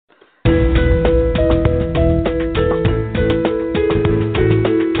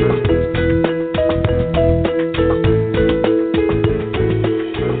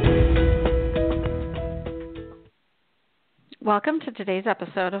welcome to today's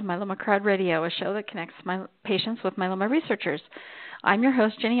episode of Myeloma Crowd Radio, a show that connects patients with myeloma researchers. I'm your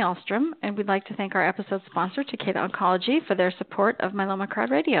host, Jenny Ahlstrom, and we'd like to thank our episode sponsor, Takeda Oncology, for their support of Myeloma Crowd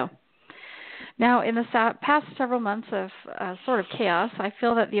Radio. Now, in the past several months of sort of chaos, I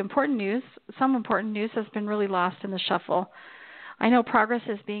feel that some important news has been really lost in the shuffle. I know progress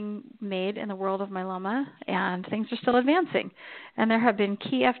is being made in the world of myeloma, and things are still advancing. And there have been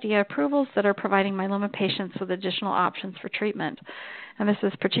key FDA approvals that are providing myeloma patients with additional options for treatment. And this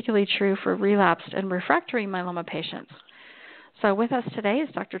is particularly true for relapsed and refractory myeloma patients. So with us today is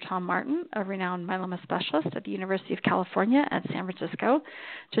Dr. Tom Martin, a renowned myeloma specialist at the University of California at San Francisco,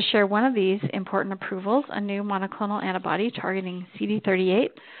 to share one of these important approvals, a new monoclonal antibody targeting CD38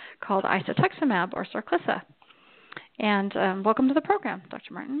 called isatuximab or Sarclisa. And welcome to the program,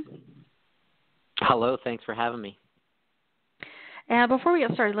 Dr. Martin. Hello, thanks for having me. And before we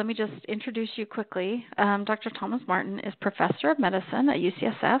get started, let me just introduce you quickly. Dr. Thomas Martin is Professor of Medicine at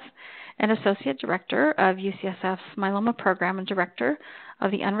UCSF and Associate Director of UCSF's Myeloma Program and Director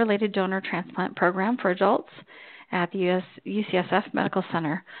of the Unrelated Donor Transplant Program for Adults at the UCSF Medical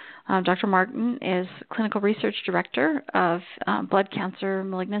Center. Dr. Martin is Clinical Research Director of Blood Cancer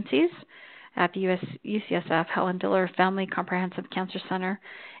Malignancies at the UCSF Helen Diller Family Comprehensive Cancer Center,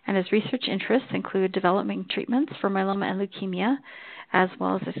 and his research interests include developing treatments for myeloma and leukemia, as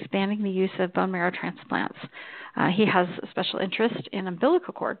well as expanding the use of bone marrow transplants. He has a special interest in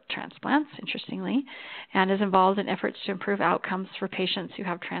umbilical cord transplants, interestingly, and is involved in efforts to improve outcomes for patients who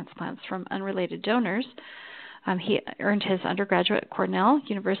have transplants from unrelated donors. He earned his undergraduate at Cornell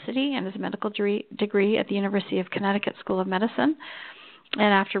University and his medical degree at the University of Connecticut School of Medicine.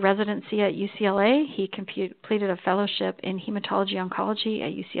 And after residency at UCLA, he completed a fellowship in hematology oncology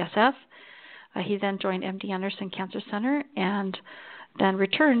at UCSF. He then joined MD Anderson Cancer Center and then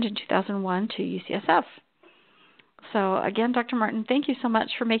returned in 2001 to UCSF. So again, Dr. Martin, thank you so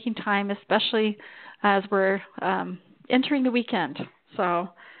much for making time, especially as we're entering the weekend. So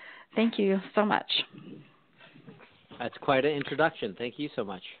thank you so much. That's quite an introduction. Thank you so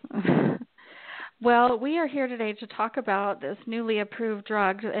much. Well, we are here today to talk about this newly approved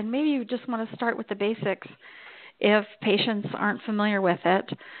drug, and maybe you just want to start with the basics if patients aren't familiar with it,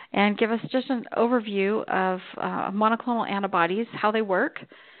 and give us just an overview of monoclonal antibodies, how they work,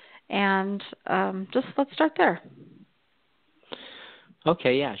 and just let's start there.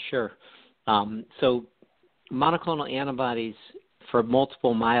 Okay, yeah, sure. So monoclonal antibodies for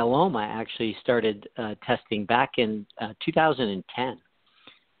multiple myeloma actually started testing back in 2010.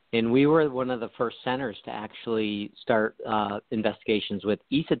 And we were one of the first centers to actually start investigations with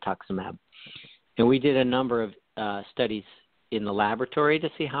isatuximab. And we did a number of studies in the laboratory to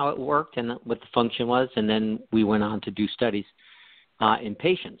see how it worked and what the function was, and then we went on to do studies in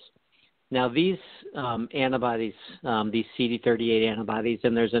patients. Now, these antibodies, these CD38 antibodies,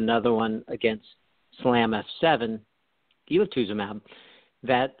 and there's another one against SLAM-F7, elotuzumab,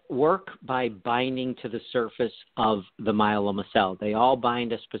 that work by binding to the surface of the myeloma cell. They all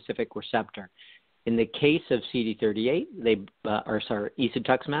bind a specific receptor. In the case of CD38,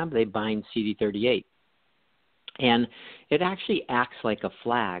 isatuximab, they bind CD38. And it actually acts like a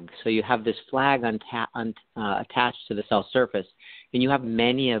flag. So you have this flag attached to the cell surface, and you have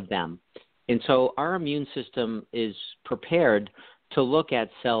many of them. And so our immune system is prepared to look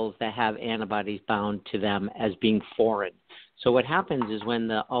at cells that have antibodies bound to them as being foreign. So what happens is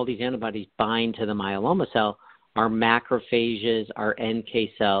when all these antibodies bind to the myeloma cell, our macrophages, our NK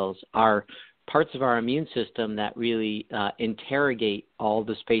cells, are parts of our immune system that really interrogate all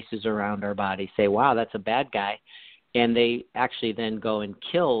the spaces around our body, say, wow, that's a bad guy. And they actually then go and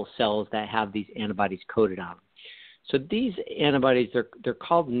kill cells that have these antibodies coated on them. So these antibodies, they're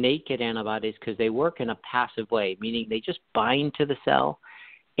called naked antibodies because they work in a passive way, meaning they just bind to the cell,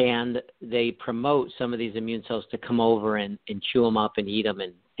 and they promote some of these immune cells to come over and chew them up and eat them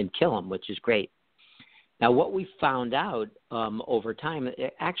and kill them, which is great. Now, what we found out over time,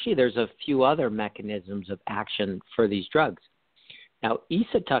 actually there's a few other mechanisms of action for these drugs. Now,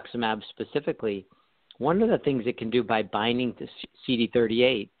 isatuximab specifically, one of the things it can do by binding to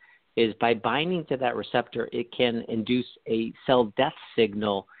CD38 is by binding to that receptor, it can induce a cell death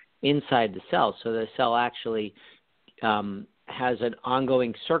signal inside the cell. So the cell actually has an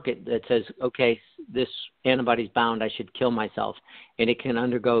ongoing circuit that says, okay, this antibody's bound, I should kill myself. And it can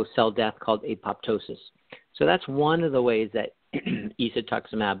undergo cell death called apoptosis. So that's one of the ways that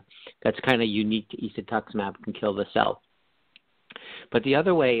isatuximab, that's kind of unique to isatuximab, can kill the cell. But the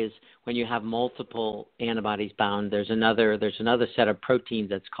other way is when you have multiple antibodies bound, there's another set of proteins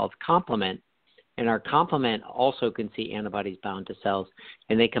that's called complement. And our complement also can see antibodies bound to cells,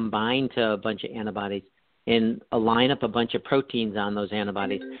 and they combine to a bunch of antibodies and line up a bunch of proteins on those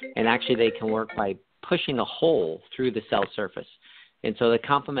antibodies, and actually they can work by pushing a hole through the cell surface. And so the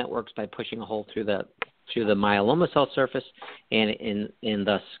complement works by pushing a hole through the myeloma cell surface and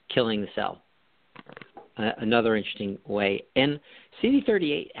thus killing the cell. Another interesting way. And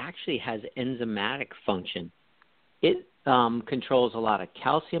CD38 actually has enzymatic function. It controls a lot of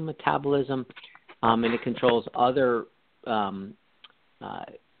calcium metabolism, and it controls other cell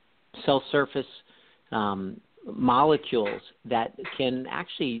surface molecules that can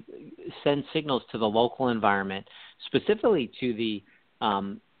actually send signals to the local environment, specifically to the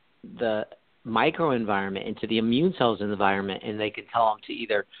microenvironment and to the immune cells in the environment, and they can tell them to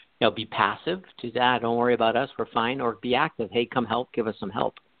either be passive, to don't worry about us, we're fine, or be active, hey, come help, give us some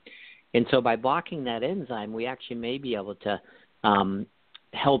help. And so by blocking that enzyme, we actually may be able to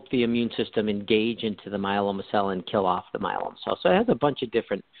help the immune system engage into the myeloma cell and kill off the myeloma cell. So it has a bunch of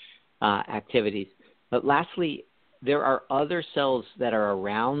different activities. But lastly, there are other cells that are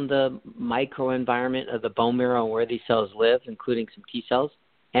around the microenvironment of the bone marrow where these cells live, including some T cells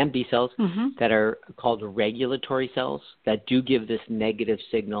and B cells that are called regulatory cells that do give this negative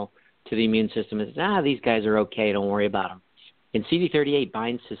signal to the immune system. It says, these guys are okay, don't worry about them. And CD38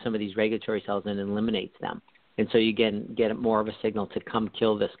 binds to some of these regulatory cells and eliminates them. And so you get more of a signal to come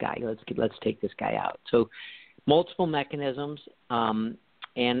kill this guy. Let's take this guy out. So multiple mechanisms,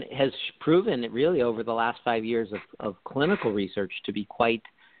 and has proven really over the last 5 years of clinical research to be quite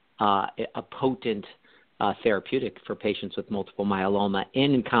a potent therapeutic for patients with multiple myeloma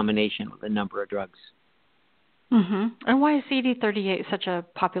and in combination with a number of drugs. And why is CD38 such a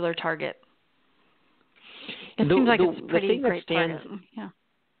popular target? It seems like it's a pretty great target.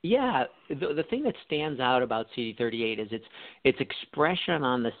 Yeah, the thing that stands out about CD38 is its expression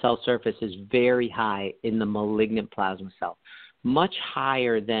on the cell surface is very high in the malignant plasma cell, much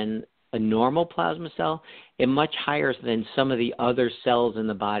higher than a normal plasma cell and much higher than some of the other cells in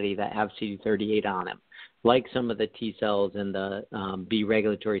the body that have CD38 on them, like some of the T cells and the B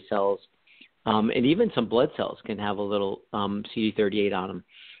regulatory cells, and even some blood cells can have a little CD38 on them,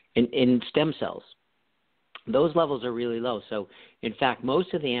 and stem cells. Those levels are really low. So, in fact,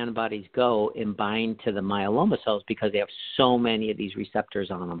 most of the antibodies go and bind to the myeloma cells because they have so many of these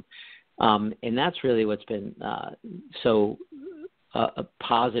receptors on them. And that's really what's been so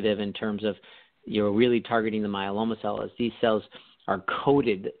positive in terms of really targeting the myeloma cell, as these cells are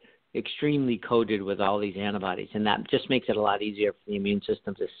extremely coated with all these antibodies. And that just makes it a lot easier for the immune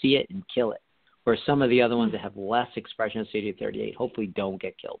system to see it and kill it, where some of the other ones that have less expression of CD38 hopefully don't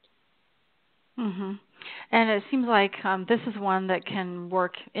get killed. And it seems like this is one that can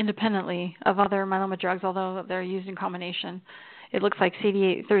work independently of other myeloma drugs, although they're used in combination. It looks like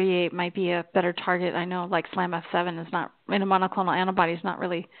CD38 might be a better target. I know like SLAMF7 is not, in a monoclonal antibody, is not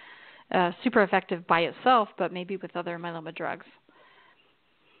really super effective by itself, but maybe with other myeloma drugs.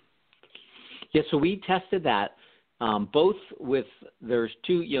 Yeah, so we tested that both with, there's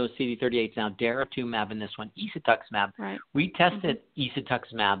two CD38s now, daratumumab and this one, isatuximab. Right. We tested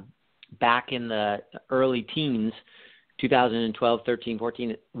isatuximab back in the early teens, 2012, 13,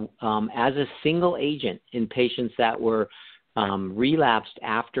 14, as a single agent in patients that were relapsed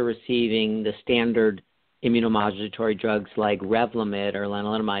after receiving the standard immunomodulatory drugs like Revlimid or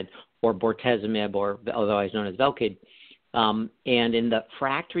lenalidomide or bortezomib, or otherwise known as Velcade. And in the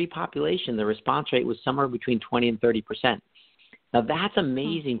refractory population, the response rate was somewhere between 20 and 30%. Now, that's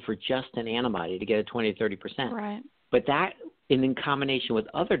amazing for just an antibody to get a 20 to 30%. Right. But that, in combination with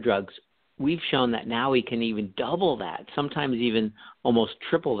other drugs, we've shown that now we can even double that, sometimes even almost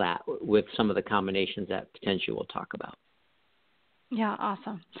triple that with some of the combinations that potentially we'll talk about. Yeah,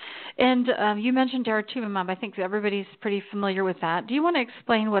 awesome. And you mentioned daratumumab. I think everybody's pretty familiar with that. Do you want to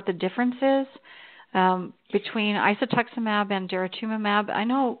explain what the difference is between isatuximab and daratumumab? I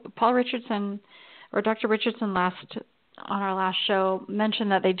know Paul Richardson, or Dr. Richardson on our last show,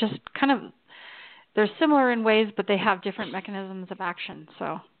 mentioned that they just kind of, they're similar in ways, but they have different mechanisms of action.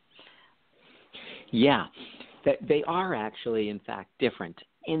 So, yeah, they are actually, in fact, different.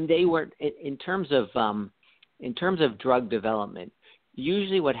 And they were, in terms of drug development,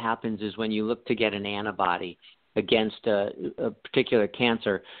 usually what happens is when you look to get an antibody against a particular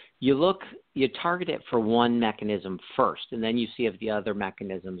cancer, you target it for one mechanism first, and then you see if the other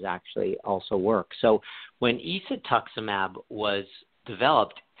mechanisms actually also work. So when isatuximab was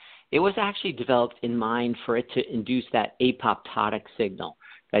developed, it was actually developed in mind for it to induce that apoptotic signal,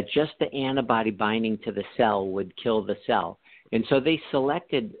 that just the antibody binding to the cell would kill the cell. And so they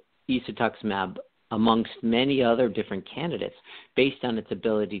selected isatuximab amongst many other different candidates based on its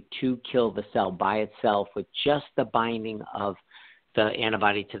ability to kill the cell by itself with just the binding of the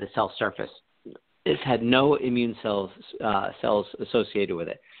antibody to the cell surface. This had no immune cells associated with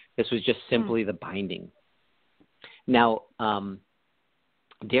it. This was just simply the binding. Now,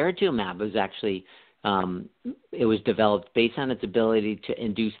 daratumumab was actually it was developed based on its ability to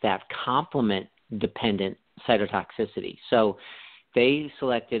induce that complement-dependent cytotoxicity. So they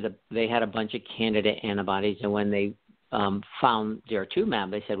had a bunch of candidate antibodies, and when they found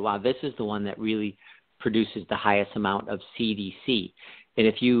daratumumab, they said, wow, this is the one that really produces the highest amount of CDC. And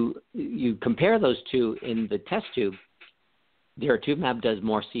if you compare those two in the test tube, daratumumab does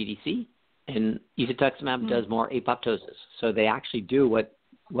more CDC, and isatuximab does more apoptosis. So they actually do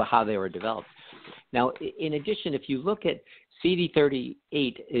how they were developed. Now, in addition, if you look at CD38,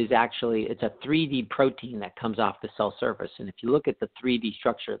 it's a 3D protein that comes off the cell surface. And if you look at the 3D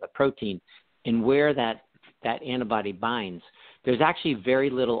structure of the protein and where that antibody binds, there's actually very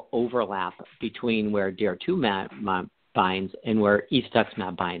little overlap between where daratumumab binds and where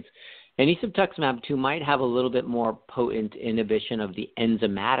isatuximab binds. And isatuximab, too, might have a little bit more potent inhibition of the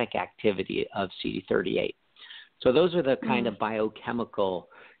enzymatic activity of CD38. So those are the kind of biochemical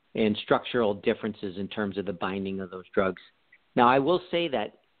and structural differences in terms of the binding of those drugs. Now, I will say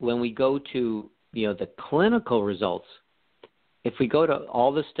that when we go to the clinical results, if we go to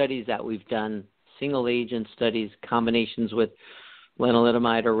all the studies that we've done, single agent studies, combinations with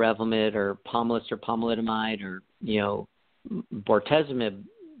lenalidomide or Revlimid or Pomalyst or pomalidomide or bortezomib,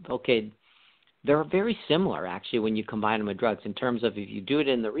 okay, they're very similar actually when you combine them with drugs in terms of if you do it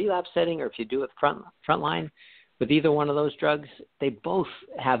in the relapse setting or if you do it frontline with either one of those drugs, they both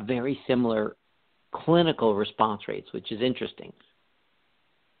have very similar clinical response rates, which is interesting.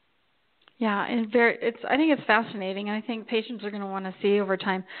 Yeah, and I think it's fascinating, and I think patients are going to want to see over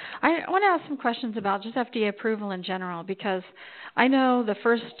time. I want to ask some questions about just FDA approval in general, because I know the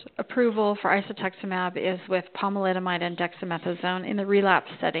first approval for isatuximab is with pomalidomide and dexamethasone in the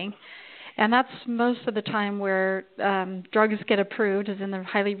relapse setting, and that's most of the time where drugs get approved is in the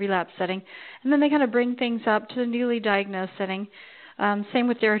highly relapsed setting, and then they kind of bring things up to the newly diagnosed setting. Same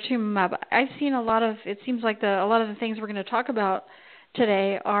with daratumumab. I've seen it seems like a lot of the things we're going to talk about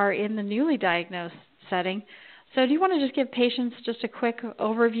today are in the newly diagnosed setting. So do you want to just give patients just a quick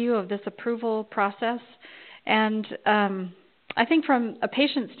overview of this approval process? And I think from a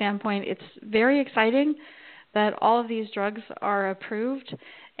patient standpoint, it's very exciting that all of these drugs are approved.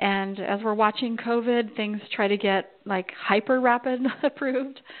 And as we're watching COVID, things try to get like hyper rapid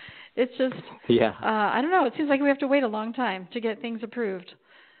approved. It's just, I don't know, it seems like we have to wait a long time to get things approved.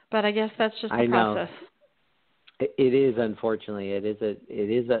 But I guess that's just the process. It is, unfortunately. It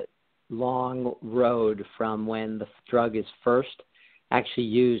is a long road from when the drug is first actually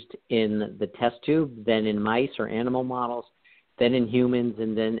used in the test tube, then in mice or animal models, then in humans,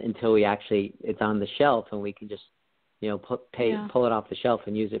 and then until it's on the shelf and we can just pull it off the shelf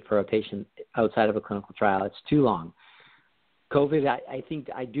and use it for a patient outside of a clinical trial. It's too long. COVID, I think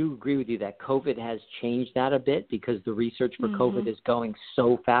I do agree with you that COVID has changed that a bit because the research for COVID is going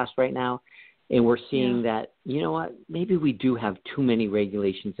so fast right now. And we're seeing that, maybe we do have too many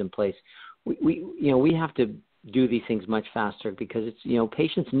regulations in place. We have to do these things much faster because it's,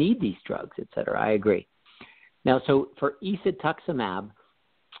 patients need these drugs, et cetera. I agree. Now, so for isatuximab,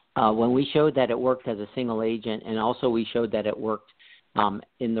 when we showed that it worked as a single agent and also we showed that it worked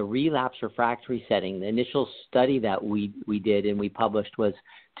in the relapse refractory setting, the initial study that we did and we published was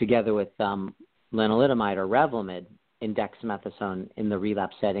together with lenalidomide or Revlimid in dexamethasone in the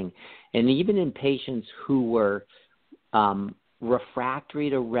relapse setting. And even in patients who were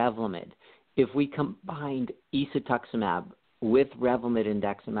refractory to Revlimid, if we combined isatuximab with Revlimid and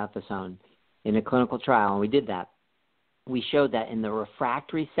dexamethasone in a clinical trial, and we did that, we showed that in the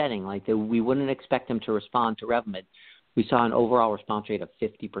refractory setting, we wouldn't expect them to respond to Revlimid, we saw an overall response rate of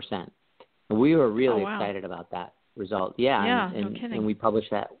 50%. And we were really excited about that result. No kidding. And we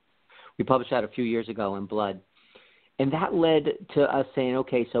published that. We published that a few years ago in Blood. And that led to us saying,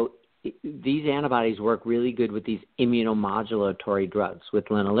 okay, so these antibodies work really good with these immunomodulatory drugs with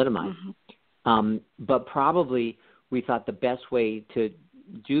lenalidomide. But probably we thought the best way to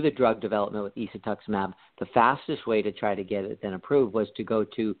do the drug development with isatuximab, the fastest way to try to get it then approved was to go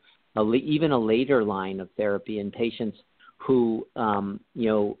to even a later line of therapy in patients who,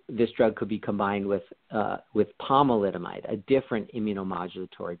 this drug could be combined with pomalidomide, a different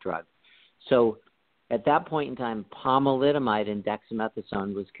immunomodulatory drug. So at that point in time, pomalidomide and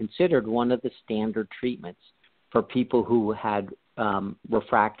dexamethasone was considered one of the standard treatments for people who had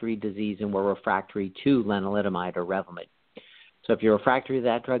refractory disease and were refractory to lenalidomide or Revlimid. So if you're refractory to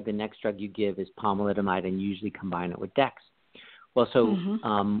that drug, the next drug you give is pomalidomide and usually combine it with dex. Well, so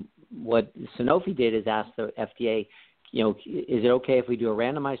what Sanofi did is ask the FDA, is it okay if we do a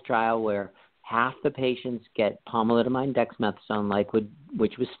randomized trial where half the patients get pomalidomide and dexamethasone,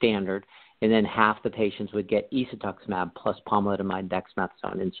 which was standard, and then half the patients would get isatuximab plus pomalidomide and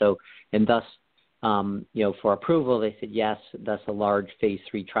dexamethasone. And thus, for approval, they said yes. Thus, a large phase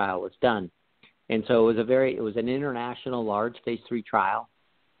 3 trial was done. And so it was an international large phase 3 trial.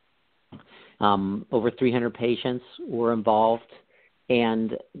 Over 300 patients were involved,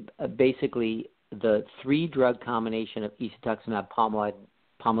 and basically the 3-drug combination of isatuximab,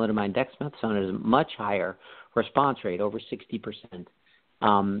 pomalidomide, and dexamethasone is a much higher response rate, over 60%,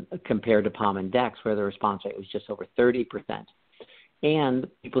 compared to pom and dex, where the response rate was just over 30%. And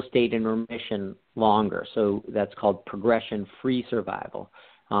people stayed in remission longer, so that's called progression-free survival.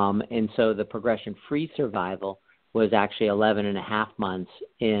 And so the progression-free survival was actually 11.5 months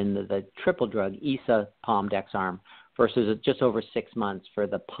in the triple drug ISA pom dex arm versus just over 6 months for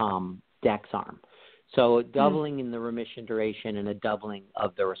the pom dex arm. So a doubling in the remission duration and a doubling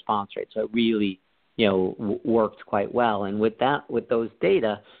of the response rate. So it really, worked quite well. And with those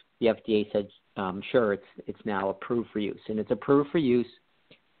data, the FDA said, sure, it's now approved for use. And it's approved for use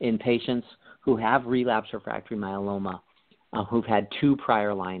in patients who have relapsed refractory myeloma, who've had 2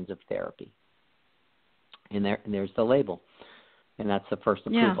 prior lines of therapy. And there's the label. And that's the first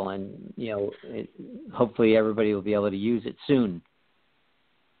approval. Yeah. And, hopefully everybody will be able to use it soon.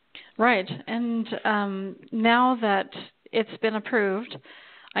 Right. And now that it's been approved,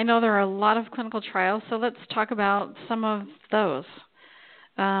 I know there are a lot of clinical trials, so let's talk about some of those.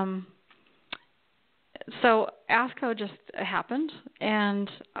 So ASCO just happened, and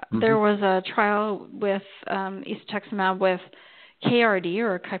there was a trial with isatuximab with KRD,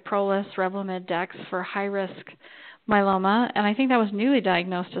 or Kyprolis Revlimid Dex, for high-risk myeloma, and I think that was newly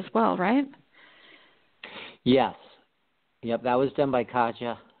diagnosed as well, right? Yes. Yep, that was done by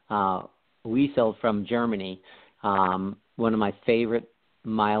Katja Wiesel from Germany, one of my favorite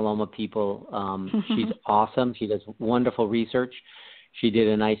myeloma people. She's awesome. She does wonderful research. She did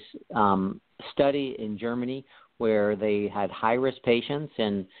a nice study in Germany where they had high-risk patients,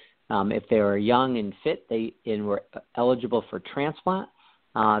 and if they were young and fit and were eligible for transplant,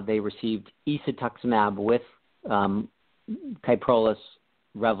 they received isatuximab with Kyprolis,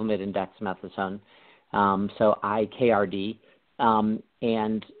 Revlimid, and dexamethasone, so IKRD,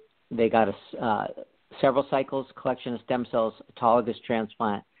 and they got several cycles, collection of stem cells, autologous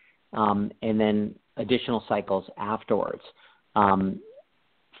transplant, and then additional cycles afterwards,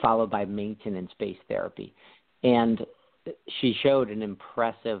 followed by maintenance-based therapy. And she showed an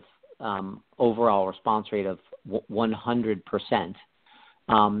impressive overall response rate of 100%.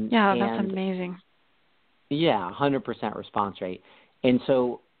 Yeah, that's amazing. Yeah, 100% response rate. And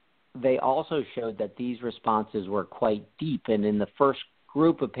so they also showed that these responses were quite deep. And in the first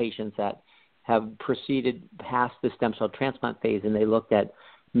group of patients that have proceeded past the stem cell transplant phase, and they looked at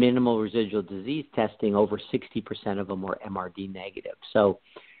minimal residual disease testing, over 60% of them were MRD negative. So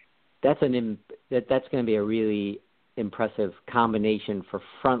that's going to be a really impressive combination for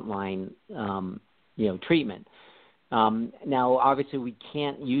frontline, treatment. Now, obviously, we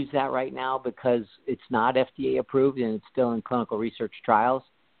can't use that right now because it's not FDA approved and it's still in clinical research trials.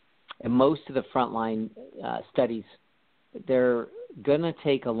 And most of the frontline studies, they're going to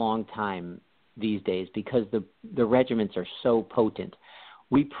take a long time these days because the regimens are so potent.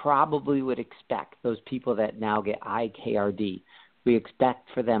 We probably would expect those people that now get IKRD, we expect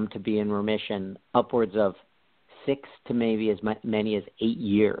for them to be in remission upwards of 6 to maybe as many as 8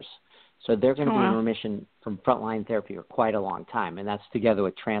 years. So they're going to be in remission from frontline therapy for quite a long time, and that's together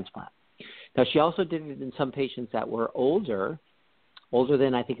with transplant. Now, she also did it in some patients that were older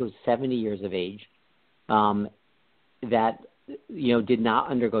than, I think it was 70 years of age, that did not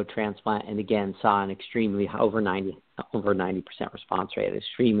undergo transplant, and again saw an extremely high, over 90% response rate,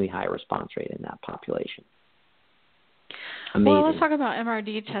 extremely high response rate in that population. Amazing. Well, let's talk about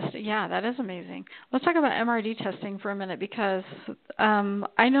MRD testing. Yeah, that is amazing. Let's talk about MRD testing for a minute because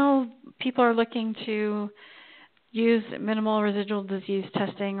I know people are looking to use minimal residual disease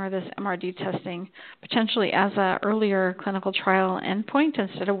testing or this MRD testing potentially as an earlier clinical trial endpoint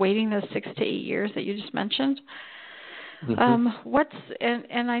instead of waiting those 6 to 8 years that you just mentioned.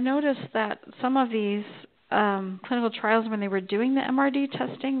 And I noticed that some of these clinical trials, when they were doing the MRD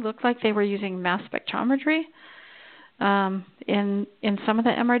testing, looked like they were using mass spectrometry. In some of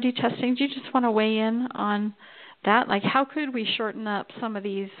the MRD testing. Do you just want to weigh in on that? Like, how could we shorten up some of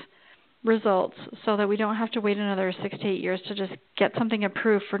these results so that we don't have to wait another 6 to 8 years to just get something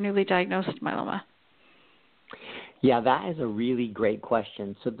approved for newly diagnosed myeloma? Yeah, that is a really great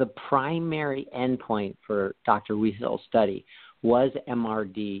question. So the primary endpoint for Dr. Wiesel's study was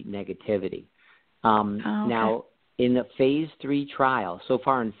MRD negativity. Now, in the phase 3 trial, so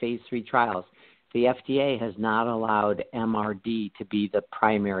far in phase 3 trials, the FDA has not allowed MRD to be the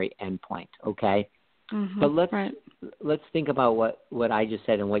primary endpoint, okay? Mm-hmm. But Right. let's think about what I just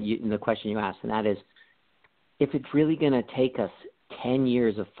said and the question you asked, and that is, if it's really going to take us 10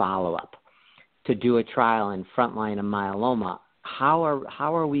 years of follow-up to do a trial in frontline of myeloma, how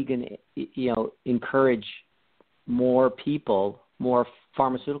are we going to encourage more people, more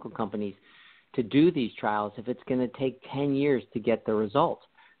pharmaceutical companies to do these trials if it's going to take 10 years to get the results?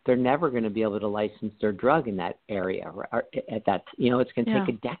 They're never going to be able to license their drug in that area. Or at that, it's going to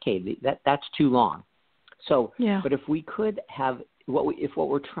take a decade. That's too long. So, but if we could have what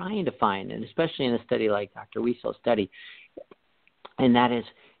we're trying to find, and especially in a study like Dr. Wiesel's study, and that is,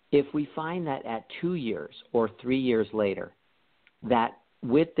 if we find that at 2 years or 3 years later, that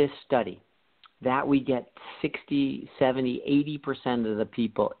with this study, that we get 60, 70, 80% of the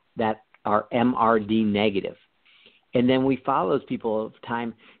people that are MRD negative. And then we follow those people over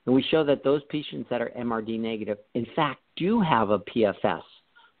time, and we show that those patients that are MRD negative, in fact, do have a PFS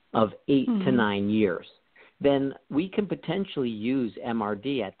of 8 to 9 years. Then we can potentially use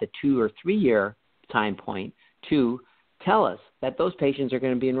MRD at the 2 or 3 year time point to tell us that those patients are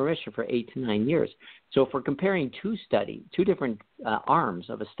going to be in remission for 8 to 9 years. So if we're comparing two different arms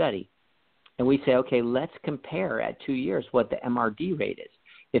of a study, and we say, okay, let's compare at 2 years what the MRD rate is.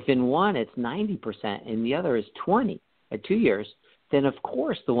 If in one it's 90% and the other is 20 at 2 years, then of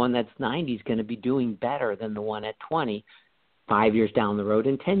course the one that's 90 is going to be doing better than the one at 20 5 years down the road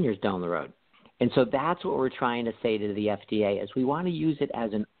and 10 years down the road. And so that's what we're trying to say to the FDA, is we want to use it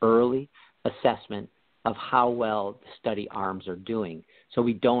as an early assessment of how well the study arms are doing, so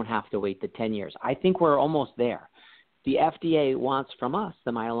we don't have to wait the 10 years. I think we're almost there. The FDA wants from us,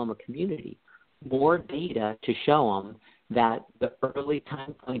 the myeloma community, more data to show them that the early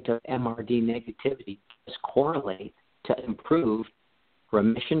time point of MRD negativity does correlate to improved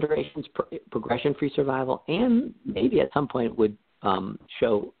remission durations, progression-free survival, and maybe at some point would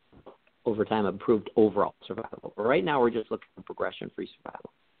show over time improved overall survival. But right now we're just looking for progression-free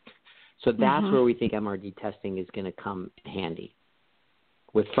survival. So that's where we think MRD testing is going to come in handy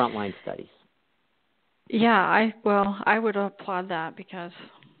with frontline studies. Yeah, I would applaud that, because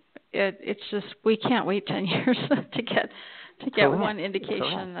it's just, we can't wait 10 years to get one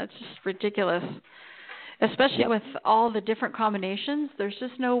indication. That's just ridiculous. Especially with all the different combinations, there's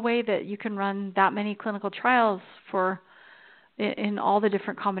just no way that you can run that many clinical trials in all the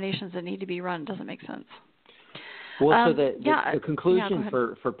different combinations that need to be run. It doesn't make sense. Well, so the conclusion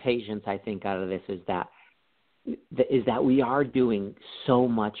for patients, I think, out of this is that we are doing so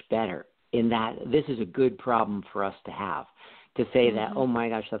much better, in that this is a good problem for us to have. To say that, oh my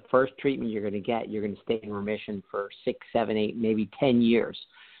gosh, the first treatment you're going to stay in remission for 6, 7, 8, maybe 10 years.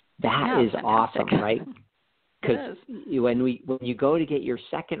 That is awesome, right? Because when you go to get your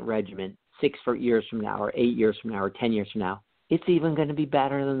second regimen 6 years from now, or 8 years from now, or 10 years from now, it's even going to be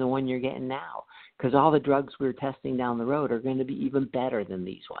better than the one you're getting now, because all the drugs we're testing down the road are going to be even better than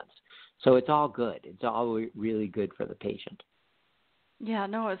these ones. So it's all good. It's all really good for the patient. Yeah,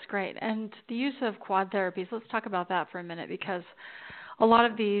 no, it's great. And the use of quad therapies, let's talk about that for a minute, because a lot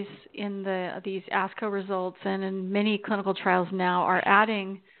of these these ASCO results and in many clinical trials now are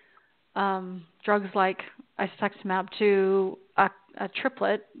adding drugs like isatuximab to a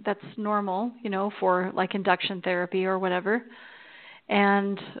triplet that's normal, for like induction therapy or whatever.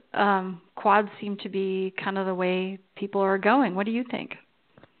 And quads seem to be kind of the way people are going. What do you think?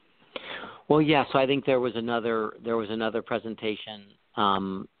 Well, yeah. So I think there was another presentation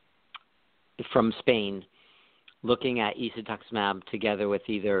from Spain looking at isatuximab together with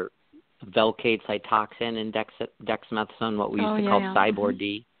either Velcade cytoxin and dexamethasone, what we used to call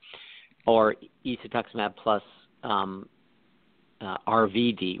Cybor-D, or isatuximab plus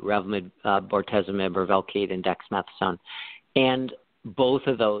RVD, Revlimid, bortezomib, or Velcade and dexamethasone. And both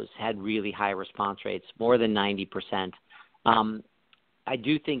of those had really high response rates, more than 90%. I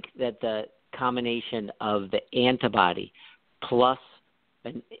do think that the combination of the antibody plus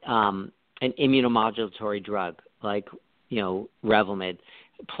an immunomodulatory drug like Revlimid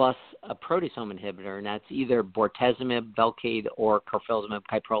plus a proteasome inhibitor, and that's either bortezomib, Velcade, or carfilzomib,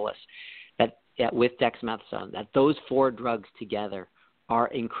 Kyprolis, that with dexamethasone, that those 4 drugs together are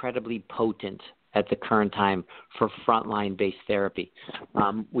incredibly potent at the current time for frontline based therapy.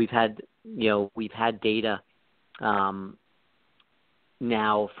 We've had data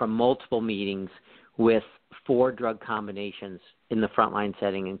now from multiple meetings with 4 drug combinations in the frontline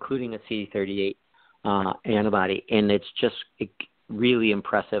setting, including a CD38 antibody, and it's just really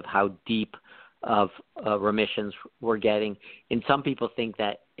impressive how deep of remissions we're getting. And some people think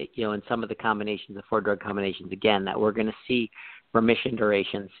that in some of the combinations, the 4 drug combinations, again, that we're going to see remission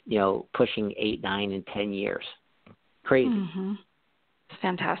durations, pushing 8, 9, and 10 years. Crazy. Mm-hmm. It's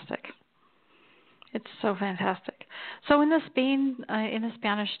fantastic. It's so fantastic. So in the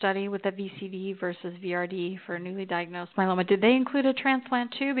Spanish study with the VCD versus VRD for newly diagnosed myeloma, did they include a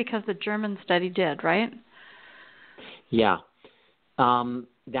transplant too? Because the German study did, right? Yeah.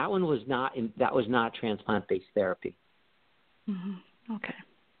 That one was not. That was not transplant-based therapy. Mm-hmm. Okay.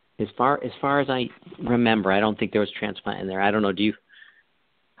 As far as I remember, I don't think there was transplant in there. I don't know. Do you?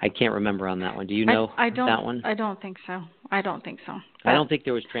 I can't remember on that one. Do you know that one? I don't think so. I don't think so. I don't think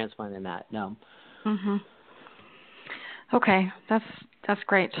there was transplant in that. No. Mm-hmm. Okay, that's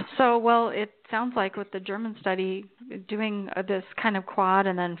great. So, well, it sounds like with the German study, doing this kind of quad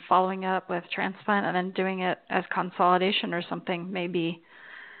and then following up with transplant and then doing it as consolidation or something may be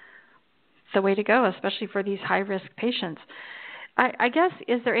the way to go, especially for these high-risk patients. I guess,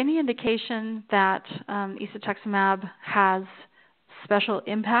 is there any indication that isatuximab has special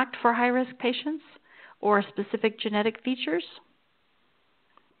impact for high-risk patients or specific genetic features?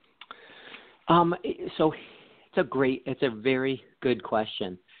 So it's a very good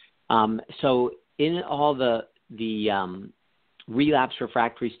question. So in all the relapse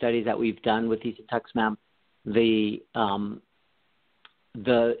refractory studies that we've done with isatuximab, the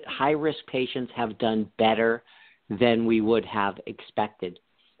high-risk patients have done better than we would have expected.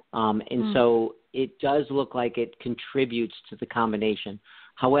 So it does look like it contributes to the combination.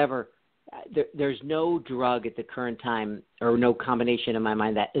 However, there's no drug at the current time, or no combination in my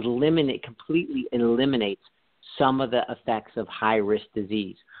mind, that completely eliminates some of the effects of high-risk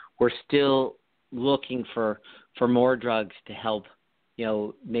disease. We're still looking for more drugs to help,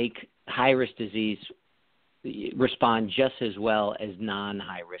 make high-risk disease respond just as well as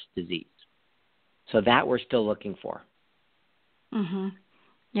non-high-risk disease. So that we're still looking for. Mm-hmm.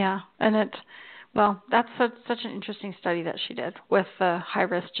 Yeah, and that's such an interesting study that she did with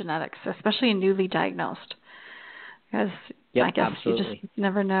high-risk genetics, especially in newly diagnosed. Because I guess absolutely. You just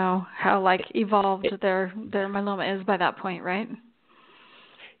never know how evolved their myeloma is by that point, right?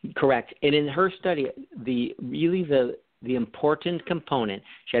 Correct. And in her study, the important component,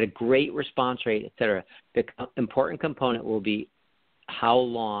 she had a great response rate, et cetera. The important component will be how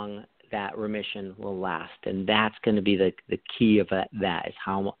long that remission will last, and that's going to be the key of that is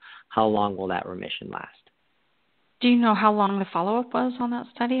how long will that remission last. Do you know how long the follow-up was on that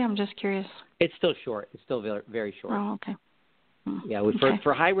study? I'm just curious. It's still short. It's still very, very short. Oh, okay. Yeah,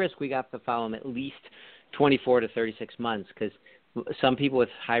 for high risk, we got to follow them at least 24 to 36 months, because some people with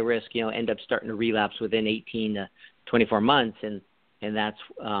high risk, end up starting to relapse within 18 to 24 months, and that's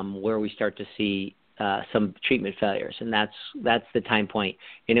where we start to see some treatment failures, and that's the time point.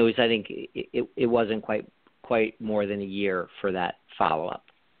 And it was, I think, it wasn't quite more than a year for that follow-up.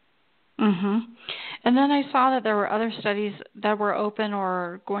 Mm-hmm. And then I saw that there were other studies that were open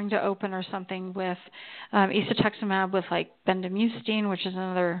or going to open or something with isatuximab with bendamustine, which is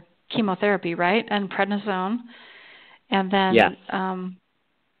another chemotherapy, right? And prednisone. And then yes.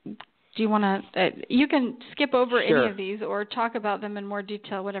 Do you want to you can skip over Sure. any of these or talk about them in more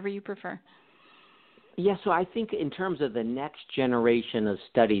detail, whatever you prefer. Yeah, so I think in terms of the next generation of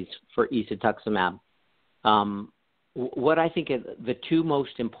studies for isatuximab, what I think are the two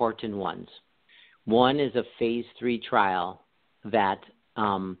most important ones. One is a phase 3 trial that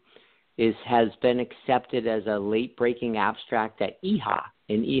has been accepted as a late-breaking abstract at EHA,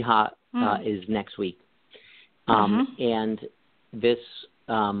 and EHA is next week. And this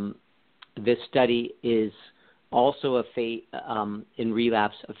study is also a phase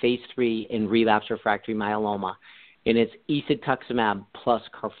 3 in relapse refractory myeloma, and it's isatuximab plus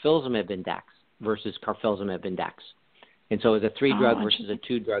carfilzomib index versus carfilzomib index. And so it's a 3-drug versus a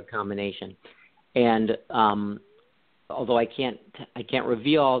 2-drug combination. And although I can't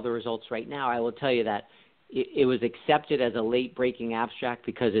reveal all the results right now, I will tell you that it was accepted as a late-breaking abstract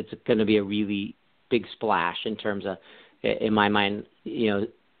because it's going to be a really big splash in terms of, in my mind,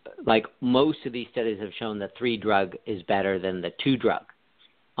 like most of these studies have shown the 3-drug is better than the 2-drug.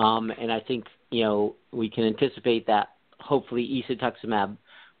 And I think, we can anticipate that hopefully isatuximab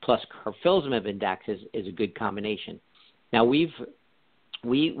plus carfilzomib index is a good combination. Now we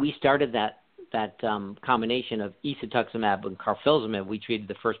started that combination of isatuximab and carfilzomib. We treated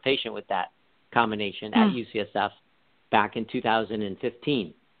the first patient with that combination at UCSF back in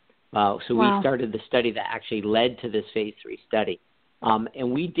 2015. We started the study that actually led to this phase 3 study.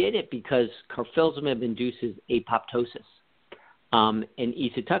 And we did it because carfilzomib induces apoptosis. And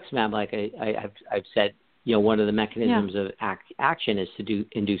isatuximab, like I've said, one of the mechanisms of action is to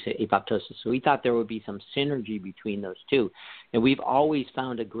induce apoptosis. So we thought there would be some synergy between those two. And we've always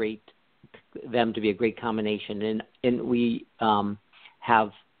found a great them to be a great combination. And we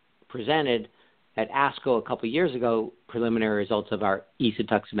have presented at ASCO a couple of years ago preliminary results of our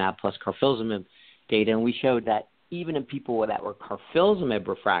isatuximab plus carfilzomib data, and we showed that even in people that were carfilzomib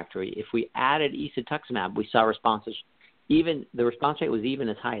refractory, if we added isatuximab, we saw responses. Even the response rate was even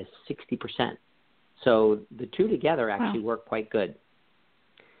as high as 60%. So the two together actually work quite good.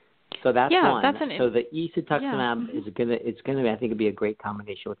 So that's one. So the isatuximab is gonna be, I think, it'd be a great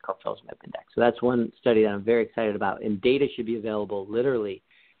combination with carfilzomib index. So that's one study that I'm very excited about, and data should be available literally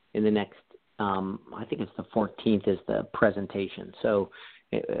in the next. I think it's the 14th is the presentation. So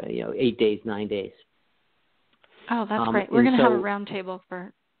 8 days, 9 days. Oh, that's great. We're going to have a roundtable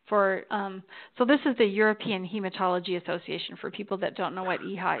for. So this is the European Hematology Association for people that don't know what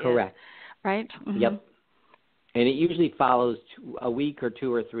EHA is. Correct. Right. Mm-hmm. Yep. And it usually follows a week or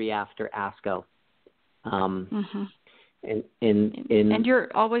 2 or 3 after ASCO. And you're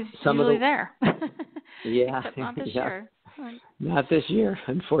always usually there. Yeah. Except not this year. Not this year,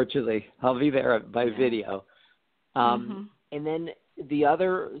 unfortunately. I'll be there by video. And then the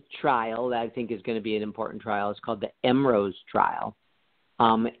other trial that I think is going to be an important trial is called the EMROSE trial.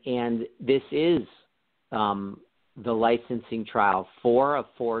 And this is the licensing trial for a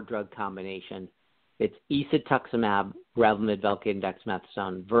 4-drug combination. It's isatuximab, Revlimid, Velcade, and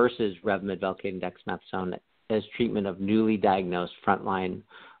dexamethasone versus Revlimid, Velcade, and dexamethasone as treatment of newly diagnosed frontline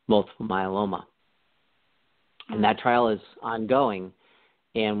multiple myeloma. And that trial is ongoing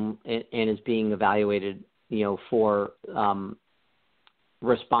and is being evaluated, for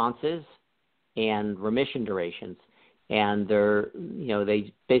responses and remission durations. And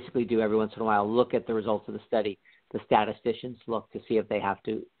they basically do every once in a while look at the results of the study. The statisticians look to see if they have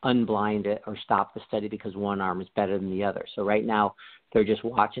to unblind it or stop the study because one arm is better than the other. So right now they're just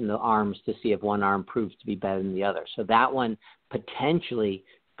watching the arms to see if one arm proves to be better than the other. So that one potentially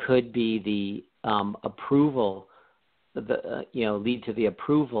could be the approval, lead to the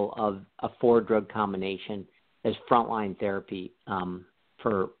approval of a 4-drug combination as frontline therapy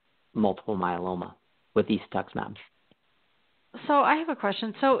for multiple myeloma with isatuximab. So I have a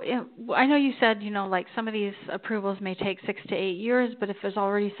question. So I know you said, like some of these approvals may take 6 to 8 years, but if there's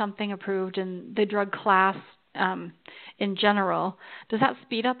already something approved in the drug class in general, does that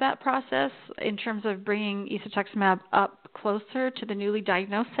speed up that process in terms of bringing isatuximab up closer to the newly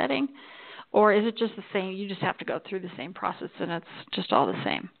diagnosed setting? Or is it just the same? You just have to go through the same process and it's just all the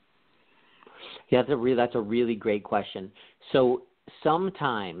same? Yeah, that's a really great question. So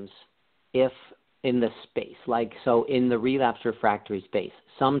sometimes if in the space, in the relapse refractory space,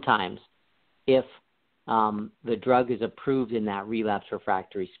 sometimes if the drug is approved in that relapse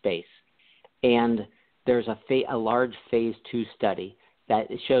refractory space and there's a large phase 2 study that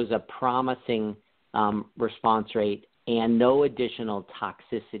shows a promising response rate and no additional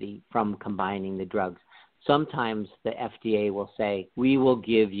toxicity from combining the drugs, sometimes the FDA will say, we will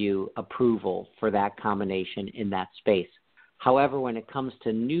give you approval for that combination in that space. However, when it comes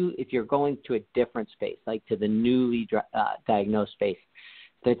to if you're going to a different space, like to the newly diagnosed space,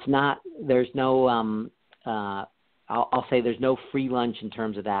 there's no free lunch in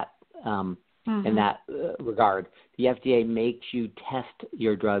terms of that, in that regard. The FDA makes you test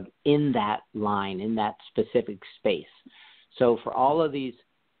your drug in that line, in that specific space. So for all of these,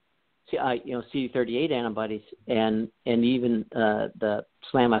 CD38 antibodies and even the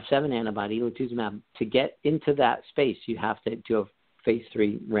SLAM-F7 antibody, isatuximab, to get into that space, you have to do a phase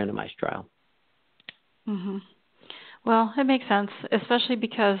 3 randomized trial. Mm-hmm. Well, it makes sense, especially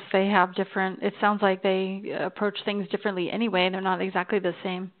because they have it sounds like they approach things differently anyway. They're not exactly the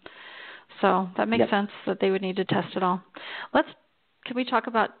same. So that makes sense that they would need to test it all. Can we talk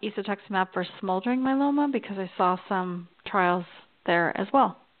about isatuximab for smoldering myeloma? Because I saw some trials there as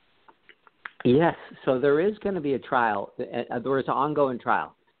well. Yes. So there is going to be a trial. There is an ongoing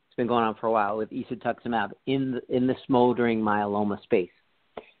trial. It's been going on for a while with isatuximab in the smoldering myeloma space,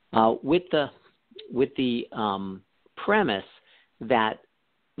 with the premise that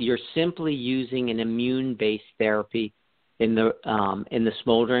you're simply using an immune-based therapy in the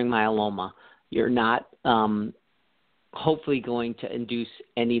smoldering myeloma. You're not hopefully going to induce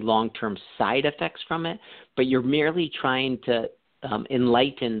any long-term side effects from it, but you're merely trying to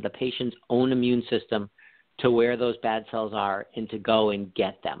enlighten the patient's own immune system to where those bad cells are and to go and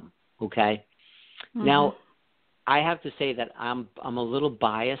get them. Okay. Mm-hmm. Now, I have to say that I'm a little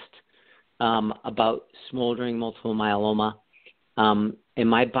biased about smoldering multiple myeloma, and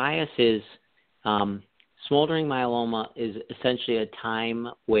my bias is smoldering myeloma is essentially a time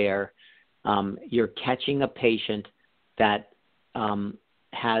where you're catching a patient that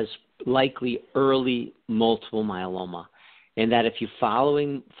has likely early multiple myeloma. and that if you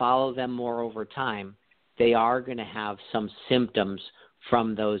follow them more over time, they are going to have some symptoms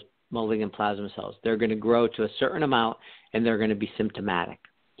from those malignant plasma cells. They're going to grow to a certain amount, and they're going to be symptomatic.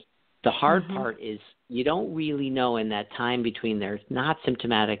 The hard part is you don't really know in that time between they're not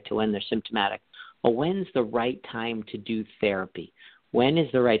symptomatic to when they're symptomatic, or when's the right time to do therapy. When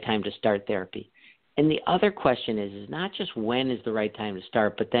is the right time to start therapy? And the other question is not just when is the right time to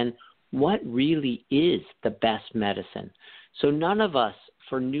start, but then what really is the best medicine? So none of us,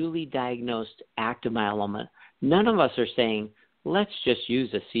 for newly diagnosed active myeloma, none of us are saying, let's just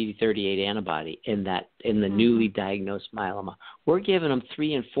use a CD38 antibody in the newly diagnosed myeloma. We're giving them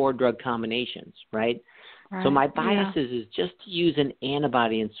 3 and 4 drug combinations, right? So my bias is just to use an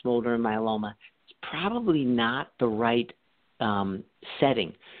antibody in smoldering myeloma. It's probably not the right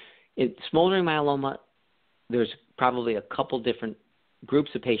setting. In smoldering myeloma, there's probably a couple different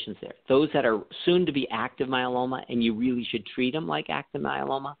groups of patients there. Those that are soon to be active myeloma, and you really should treat them like active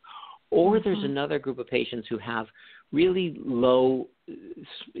myeloma, or there's another group of patients who have really low,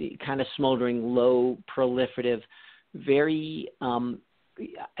 kind of smoldering, low proliferative, very,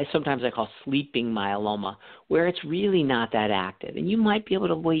 sometimes I call sleeping myeloma, where it's really not that active. And you might be able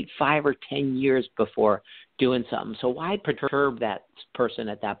to wait 5 or 10 years before doing something. So why perturb that person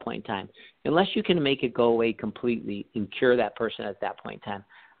at that point in time? Unless you can make it go away completely and cure that person at that point in time,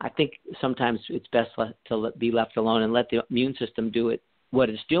 I think sometimes it's best to be left alone and let the immune system do what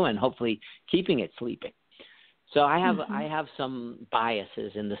it's doing, hopefully keeping it sleeping. So I have some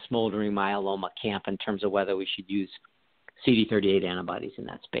biases in the smoldering myeloma camp in terms of whether we should use CD38 antibodies in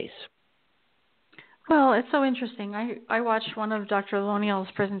that space. Well, it's so interesting. I watched one of Dr. Loniel's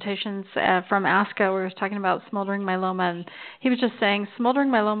presentations from ASCO where he was talking about smoldering myeloma, and he was just saying smoldering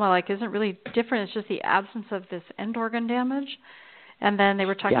myeloma isn't really different. It's just the absence of this end organ damage. And then they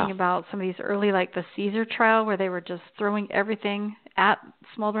were talking about some of these early, like the Caesar trial, where they were just throwing everything at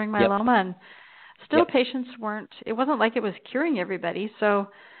smoldering myeloma, and still patients it wasn't like it was curing everybody. So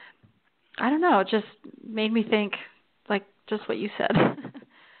I don't know, it just made me think, like just what you said.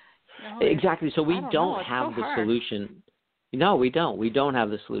 Exactly. So we don't have the solution. No, we don't. We don't have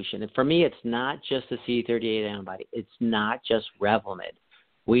the solution. And for me, it's not just a CD38 antibody. It's not just Revlimid.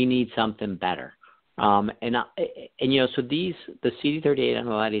 We need something better. So the CD38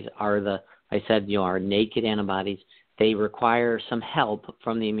 antibodies are our naked antibodies. They require some help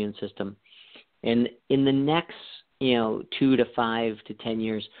from the immune system. And in the next, 2 to 5 to 10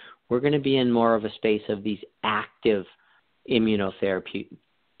 years, we're going to be in more of a space of these active immunotherapy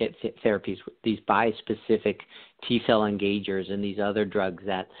therapies, these bispecific T-cell engagers and these other drugs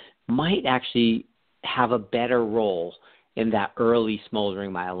that might actually have a better role in that early smoldering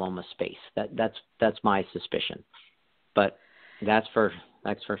myeloma space. That's my suspicion. But that's for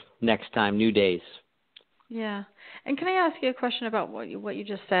next time, new days. Yeah. And can I ask you a question about what you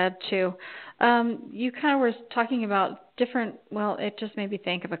just said, too? You kind of were talking about it just made me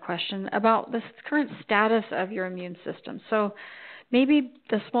think of a question about the current status of your immune system. So maybe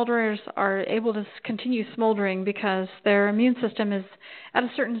the smolderers are able to continue smoldering because their immune system is at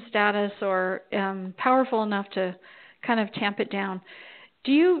a certain status or powerful enough to kind of tamp it down.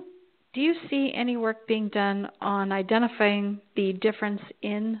 Do you see any work being done on identifying the difference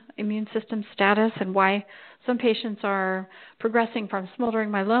in immune system status and why some patients are progressing from smoldering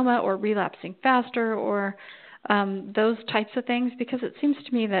myeloma or relapsing faster or those types of things? Because it seems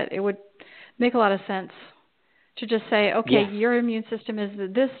to me that it would make a lot of sense to just say, okay, your immune system is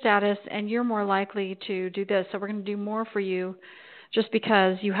this status and you're more likely to do this, so we're going to do more for you just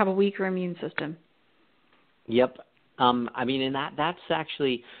because you have a weaker immune system. Yep. And that's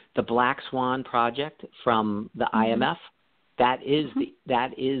actually the Black Swan project from the IMF. That is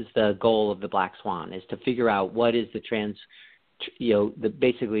the goal of the Black Swan, is to figure out what is the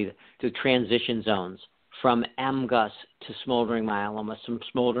transition zones from MGUS to smoldering myeloma, from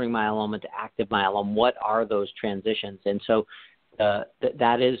smoldering myeloma to active myeloma. What are those transitions? And so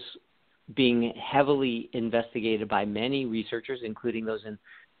that is being heavily investigated by many researchers, including those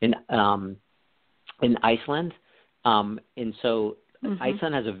in Iceland.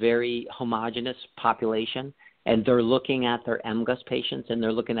 Iceland has a very homogeneous population, and they're looking at their MGUS patients, and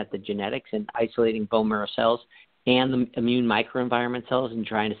they're looking at the genetics and isolating bone marrow cells and the immune microenvironment cells and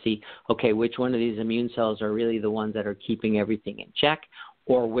trying to see, okay, which one of these immune cells are really the ones that are keeping everything in check,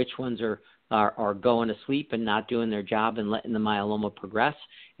 or which ones are going to sleep and not doing their job and letting the myeloma progress,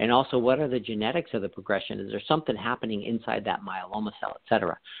 and also what are the genetics of the progression? Is there something happening inside that myeloma cell, et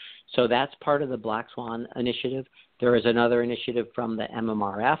cetera? So that's part of the Black Swan initiative. There is another initiative from the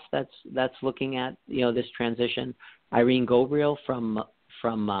MMRF that's looking at this transition. Irene Gobriel from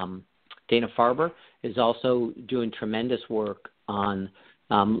Dana-Farber is also doing tremendous work on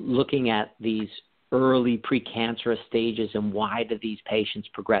looking at these early precancerous stages and why do these patients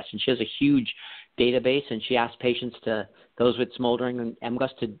progress. And she has a huge database, and she asks patients those with smoldering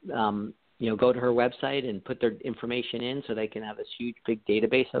MGUS to go to her website and put their information in so they can have this huge big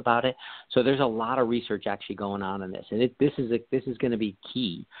database about it. So there's a lot of research actually going on in this, and this is going to be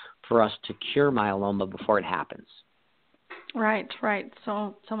key for us to cure myeloma before it happens. Right.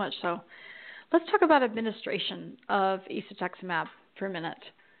 So much so. Let's talk about administration of isatuximab for a minute.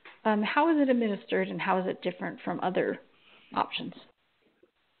 How is it administered, and how is it different from other options?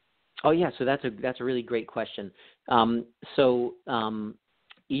 Oh yeah, so that's a really great question. Isatuximab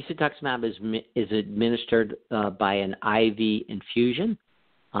is administered by an IV infusion,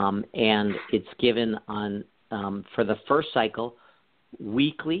 and it's given on for the first cycle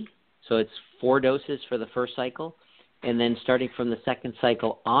weekly. So it's 4 doses for the first cycle, and then starting from the second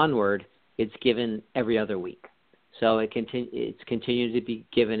cycle onward, it's given every other week. So it's continued to be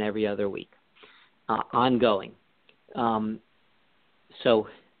given every other week, ongoing. For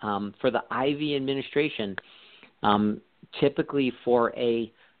the IV administration, typically for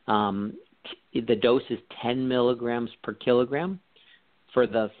the dose is 10 milligrams per kilogram. For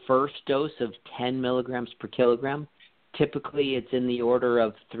the first dose of 10 milligrams per kilogram, typically it's in the order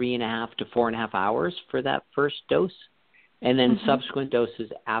of 3.5 to 4.5 hours for that first dose. And then subsequent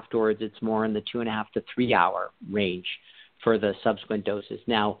doses afterwards, it's more in the 2.5 to 3 hour range for the subsequent doses.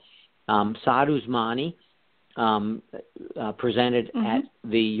 Now, Saad Usmani presented at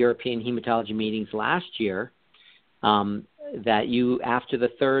the European Hematology meetings last year that after the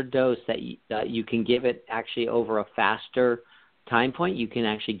third dose, that you can give it actually over a faster time point. You can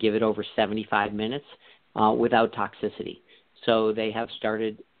actually give it over 75 minutes without toxicity. So they have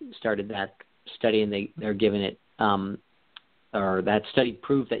started that study, and they're giving it. Or that study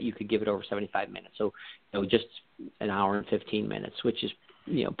proved that you could give it over 75 minutes. So, just an hour and 15 minutes, which is,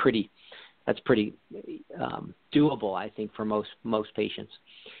 pretty doable, I think, for most patients.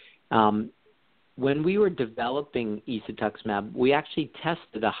 When we were developing isatuximab, we actually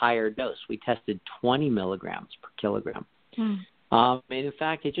tested a higher dose. We tested 20 milligrams per kilogram. And in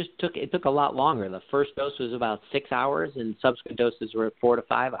fact, it took a lot longer. The first dose was about 6 hours, and subsequent doses were 4 to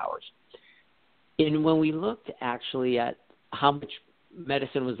 5 hours. And when we looked actually at how much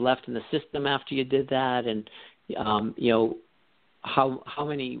medicine was left in the system after you did that, and how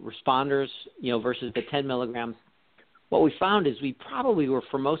many responders versus the 10 milligrams, what we found is we probably were,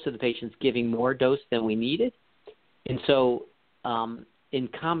 for most of the patients, giving more dose than we needed. And so in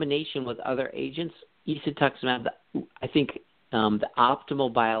combination with other agents, isatuximab, I think the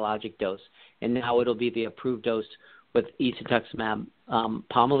optimal biologic dose, and now it'll be the approved dose with isatuximab,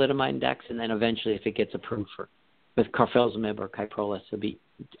 pomalidomide dex, and then eventually, if it gets approved with carfilzomib or Kyprolis, it'll be,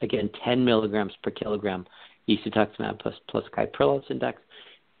 again, 10 milligrams per kilogram isatuximab plus Kyprolis and dex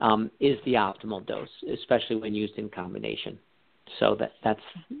is the optimal dose, especially when used in combination. So that's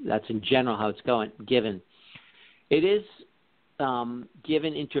in general how it's given. It is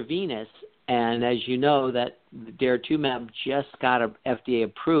given intravenous, and as you know, that daratumumab just got FDA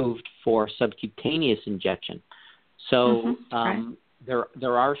approved for subcutaneous injection. So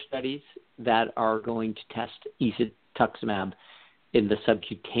there are studies that are going to test isatuximab in the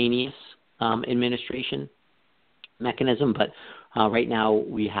subcutaneous administration mechanism, but right now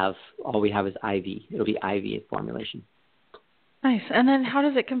all we have is IV. It'll be IV formulation. Nice. And then how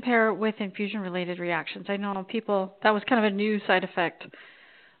does it compare with infusion-related reactions? I know that was kind of a new side effect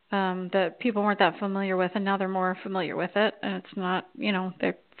that people weren't that familiar with, and now they're more familiar with it, and it's not,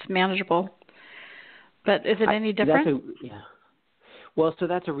 it's manageable. But is it any different? Well, so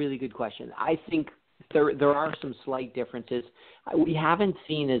that's a really good question. I think there are some slight differences. We haven't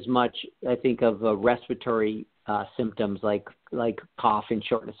seen as much, I think, of respiratory symptoms like cough and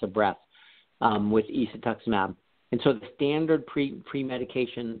shortness of breath with isatuximab. And so the standard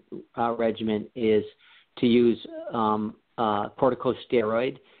pre-medication regimen is to use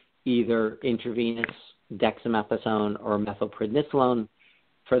corticosteroid, either intravenous dexamethasone or methylprednisolone,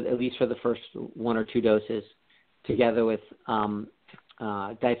 at least for the first 1 or 2 doses, together with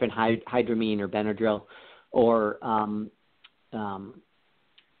diphenhydramine or Benadryl, or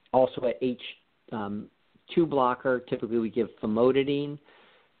also an H2 blocker. Typically, we give famotidine,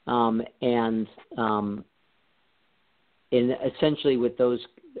 and essentially with those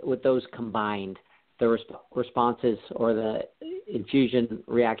combined, the responses or the infusion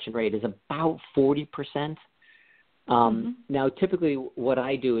reaction rate is about 40%. Now, typically what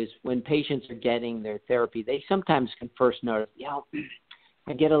I do is when patients are getting their therapy, they sometimes can first notice, I'm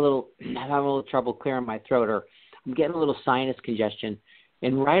having a little trouble clearing my throat, or I'm getting a little sinus congestion.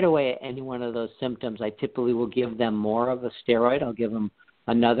 And right away, any one of those symptoms, I typically will give them more of a steroid. I'll give them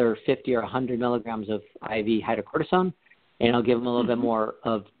another 50 or 100 milligrams of IV hydrocortisone, and I'll give them a little bit more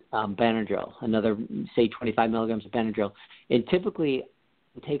of Benadryl, another, say, 25 milligrams of Benadryl. And typically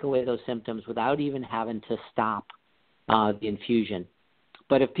take away those symptoms without even having to stop the infusion.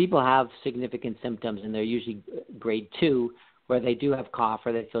 But if people have significant symptoms, and they're usually grade 2, where they do have cough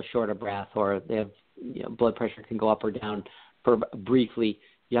or they feel short of breath or they have blood pressure can go up or down for briefly,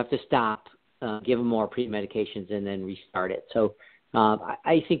 you have to stop, give them more pre-medications, and then restart it. So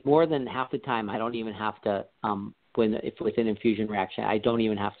I think more than half the time I don't even have to, if with an infusion reaction, I don't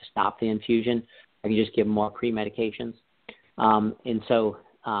even have to stop the infusion. I can just give them more pre-medications. And so,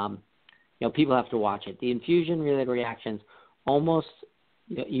 people have to watch it. The infusion-related reactions almost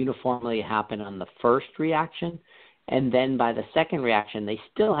uniformly happen on the first reaction, and then by the second reaction, they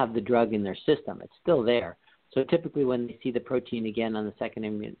still have the drug in their system. It's still there. So typically when they see the protein again on the second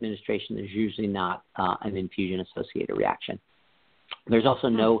administration, there's usually not an infusion-associated reaction. There's also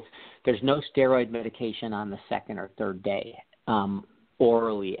no steroid medication on the second or third day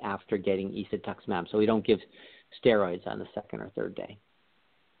orally after getting isatuximab. So we don't give steroids on the second or third day.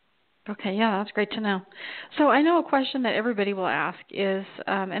 Okay, yeah, that's great to know. So I know a question that everybody will ask is,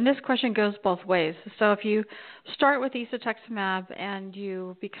 and this question goes both ways. So if you start with isatuximab and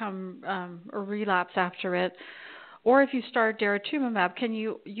you become or relapse after it, or if you start daratumumab, can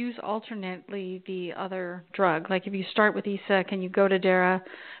you use alternately the other drug? Like if you start with ISA, can you go to Dara?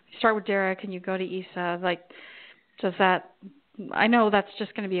 If you start with Dara, can you go to ISA? Like, does that? I know that's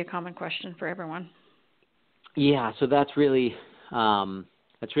just going to be a common question for everyone. Yeah, so that's really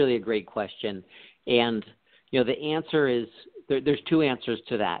a great question, and the answer is there's two answers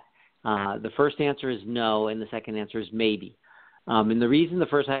to that. The first answer is no, and the second answer is maybe. And the reason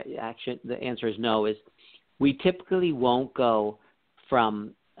the answer is no is we typically won't go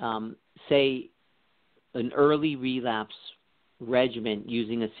from say an early relapse regimen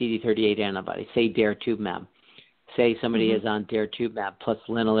using a CD38 antibody, say daratumumab. Say somebody is on daratumumab plus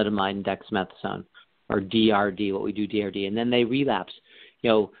lenalidomide and dexamethasone, or DRD, what we do DRD, and then they relapse.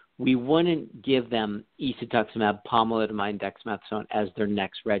 We wouldn't give them isatuximab, pomalidomide, and dexamethasone as their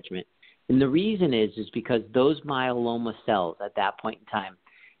next regimen. And the reason is because those myeloma cells at that point in time,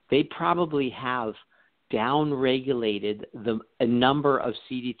 they probably have downregulated a number of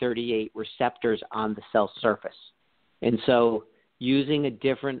CD38 receptors on the cell surface. And so using a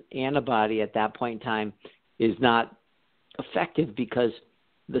different antibody at that point in time is not effective because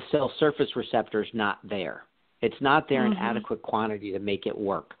the cell surface receptor is not there. It's not there in adequate quantity to make it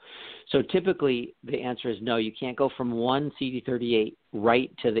work. So typically the answer is no, you can't go from one CD38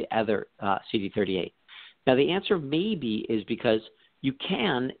 right to the other CD38. Now the answer maybe is because you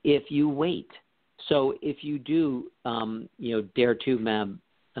can if you wait. So if you do, daratumumab,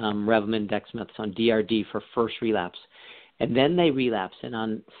 Revlimid, dexamethasone, DRD for first relapse, and then they relapse, and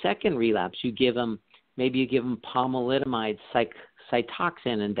on second relapse you give them pomalidomide,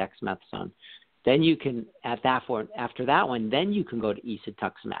 Cytoxan, and dexamethasone. Then you can, after that one, then you can go to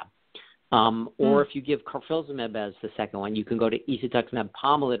isatuximab. Or if you give carfilzomib as the second one, you can go to isatuximab,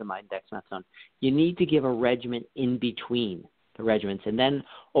 pomalidomide, dexamethasone. You need to give a regimen in between the regimens. And then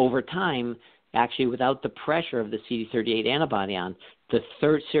over time, actually without the pressure of the CD38 antibody on, the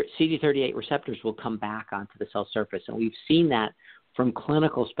CD38 receptors will come back onto the cell surface. And we've seen that from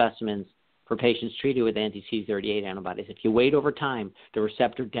clinical specimens for patients treated with anti-CD38 antibodies. If you wait over time, the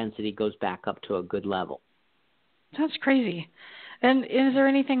receptor density goes back up to a good level. That's crazy. And is there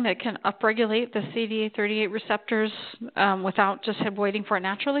anything that can upregulate the CD38 receptors without just waiting for it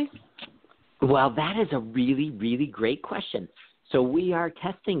naturally? Well, that is a really, really great question. So we are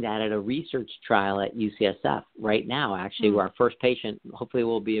testing that at a research trial at UCSF right now, actually, where our first patient hopefully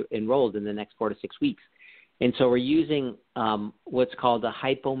will be enrolled in the next 4 to 6 weeks. And so we're using what's called a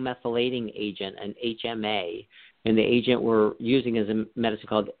hypomethylating agent, an HMA, and the agent we're using is a medicine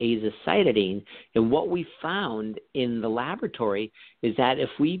called azacitidine. And what we found in the laboratory is that if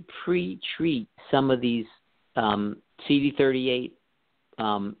we pre-treat some of these CD38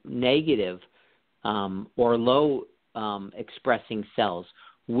 negative or low expressing cells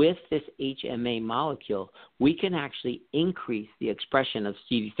with this HMA molecule, we can actually increase the expression of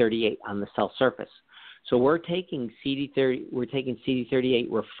CD38 on the cell surface. So we're taking CD38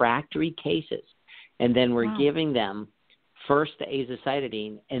 refractory cases, and then we're giving them first the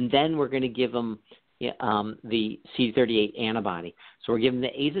azacitidine, and then we're going to give them the CD38 antibody. So we're giving the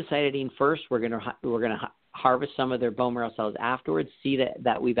azacitidine first. We're going to harvest some of their bone marrow cells afterwards, see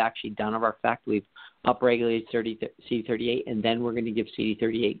that we've actually done our effect. We've upregulated CD38, and then we're going to give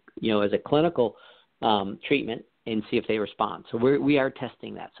CD38, as a clinical treatment and see if they respond. So we are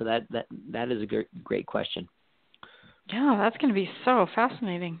testing that. So that is a great question. Yeah, that's going to be so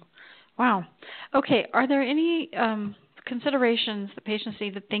fascinating. Wow. Okay, are there any considerations that patients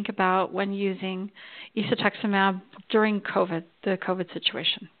need to think about when using isatuximab during the COVID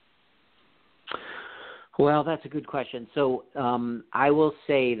situation? Well, that's a good question. So I will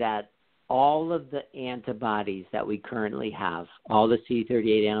say that all of the antibodies that we currently have, all the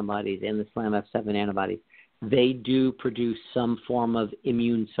CD38 antibodies and the SLAMF7 antibodies, they do produce some form of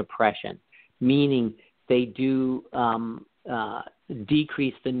immune suppression, meaning they do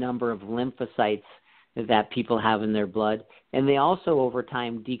decrease the number of lymphocytes that people have in their blood, and they also over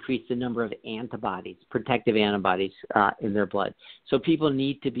time decrease the number of antibodies, protective antibodies in their blood. So people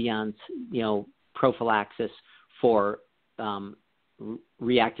need to be on, prophylaxis for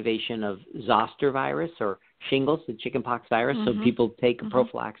reactivation of zoster virus or shingles, the chickenpox virus. So people take a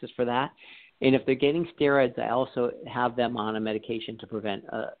prophylaxis for that. And if they're getting steroids, I also have them on a medication to prevent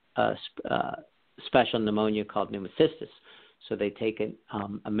a special pneumonia called pneumocystis. So they take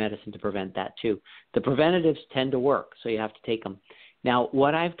a medicine to prevent that too. The preventatives tend to work, so you have to take them. Now,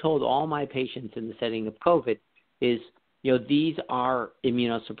 what I've told all my patients in the setting of COVID is, these are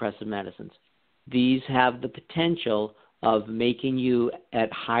immunosuppressive medicines. These have the potential of making you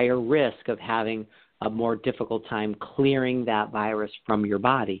at higher risk of having a more difficult time clearing that virus from your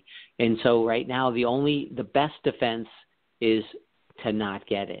body. And so right now, the best defense is to not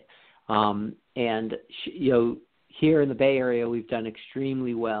get it. Here in the Bay Area, we've done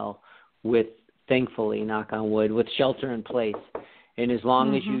extremely well with, thankfully, knock on wood, with shelter in place. And as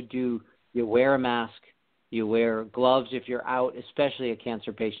long as you wear a mask, you wear gloves if you're out, especially a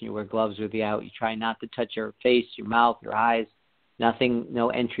cancer patient, you wear gloves if you're out. You try not to touch your face, your mouth, your eyes, nothing, no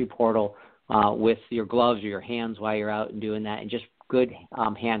entry portal with your gloves or your hands while you're out and doing that, and just good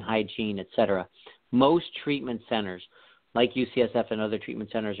hand hygiene, et cetera. Most treatment centers, like UCSF and other treatment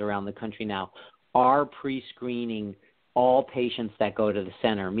centers around the country now, are pre-screening all patients that go to the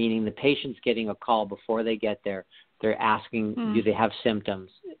center, meaning the patient's getting a call before they get there. They're asking, do they have symptoms?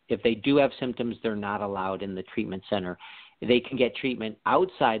 If they do have symptoms, they're not allowed in the treatment center. They can get treatment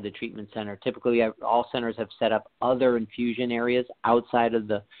outside the treatment center. Typically, all centers have set up other infusion areas outside of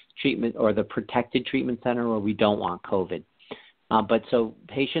the treatment or the protected treatment center where we don't want COVID. But so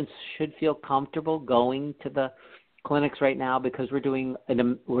patients should feel comfortable going to the clinics right now because we're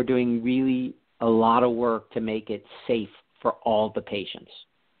doing really a lot of work to make it safe for all the patients.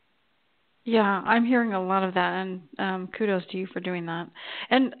 Yeah, I'm hearing a lot of that, and kudos to you for doing that.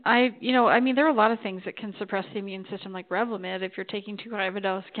 And there are a lot of things that can suppress the immune system, like Revlimid. If you're taking too high of a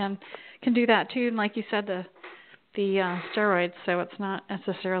dose, can do that too. And like you said, the steroids. So it's not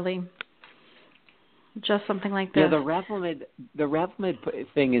necessarily just something like this. Yeah, the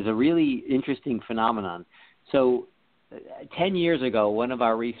Revlimid thing is a really interesting phenomenon. So 10 years ago, one of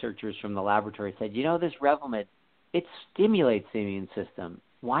our researchers from the laboratory said, this Revlimid, it stimulates the immune system.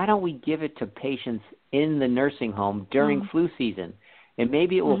 Why don't we give it to patients in the nursing home during flu season? And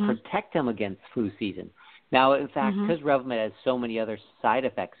maybe it will protect them against flu season. Now, in fact, because Revlimid has so many other side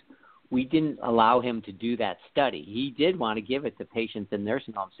effects, we didn't allow him to do that study. He did want to give it to patients in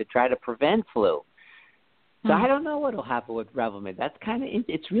nursing homes to try to prevent flu. So I don't know what will happen with Revlimid.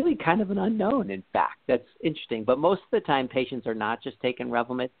 It's really kind of an unknown, in fact. That's interesting. But most of the time, patients are not just taking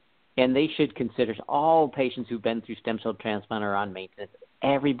Revlimid, and they should consider, all patients who've been through stem cell transplant or on maintenance,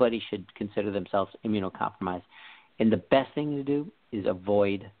 everybody should consider themselves immunocompromised. And the best thing to do is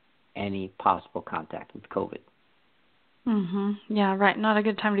avoid any possible contact with COVID. Yeah, right. Not a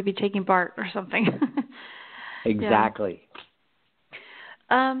good time to be taking BART or something. Exactly.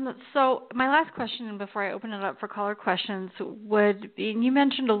 So my last question before I open it up for caller questions would be, and you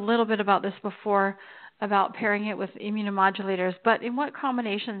mentioned a little bit about this before, about pairing it with immunomodulators, but in what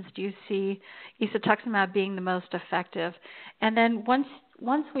combinations do you see isatuximab being the most effective? And then once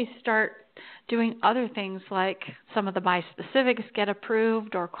we start doing other things like some of the bispecifics get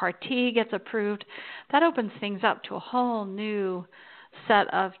approved or CAR T gets approved, that opens things up to a whole new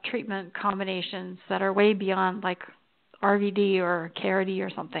set of treatment combinations that are way beyond like RVD or KRD or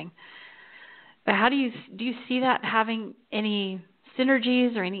something. But how do you see that having any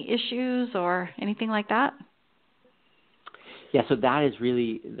synergies or any issues or anything like that? Yeah, so that is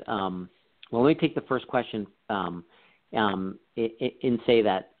really well, let me take the first question and say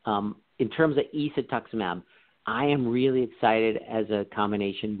that in terms of isatuximab, I am really excited as a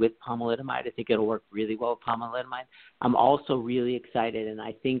combination with pomalidomide. I think it'll work really well with pomalidomide. I'm also really excited, and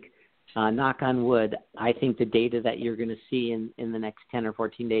I think knock on wood, I think the data that you're going to see in the next 10 or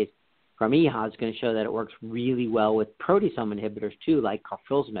 14 days from EHA is going to show that it works really well with proteasome inhibitors too, like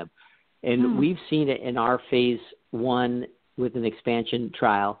carfilzomib. And we've seen it in our phase 1 with an expansion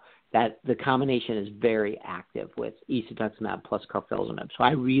trial that the combination is very active with isatuximab plus carfilzomib. So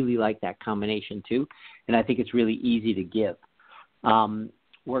I really like that combination too, and I think it's really easy to give.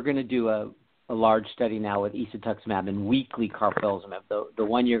 We're going to do a large study now with isatuximab and weekly carfilzomib. The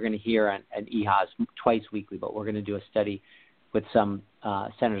one you're going to hear at EHA is twice weekly, but we're going to do a study with some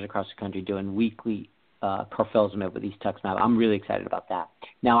centers across the country doing weekly carfilzomib with isatuximab. I'm really excited about that.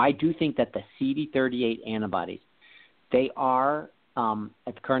 Now, I do think that the CD38 antibodies, they are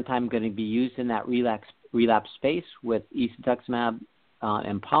at the current time going to be used in that relapse space with isatuximab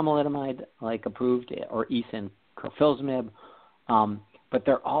and pomalidomide, like approved, or and carfilzomib. But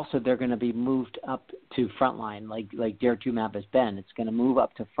they're going to be moved up to frontline, like daratumumab has been. It's going to move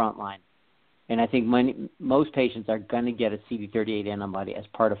up to frontline. And I think most patients are going to get a CD38 antibody as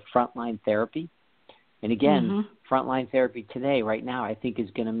part of frontline therapy. And again, frontline therapy today, right now, I think is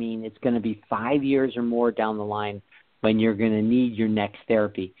going to mean it's going to be 5 years or more down the line when you're going to need your next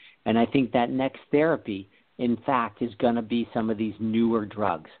therapy. And I think that next therapy, in fact, is going to be some of these newer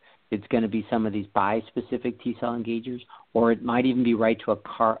drugs. It's going to be some of these bispecific T-cell engagers, or it might even be right to a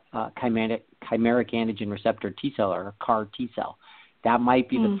chimeric antigen receptor T-cell or a CAR T-cell. That might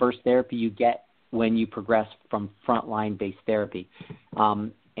be the first therapy you get when you progress from frontline-based therapy.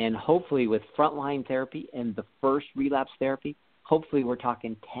 And hopefully with frontline therapy and the first relapse therapy, hopefully we're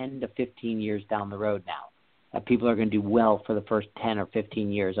talking 10 to 15 years down the road now, that people are going to do well for the first 10 or 15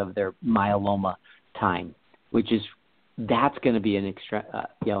 years of their myeloma time, that's going to be an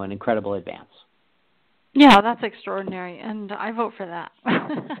incredible advance. Yeah, that's extraordinary, and I vote for that.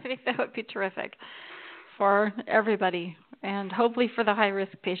 I think that would be terrific for everybody, and hopefully for the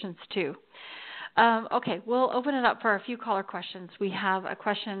high-risk patients too. Okay, we'll open it up for a few caller questions. We have a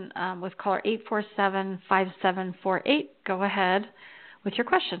question with caller 847-5748. Go ahead with your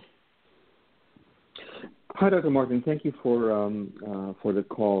question. Hi, Dr. Martin. Thank you for the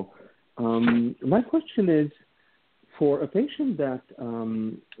call. My question is, for a patient that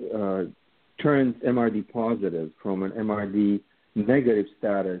turns MRD positive from an MRD negative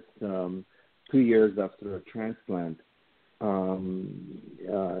status 2 years after a transplant,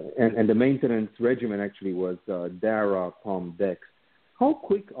 and the maintenance regimen actually was Dara, Pom, Dex, how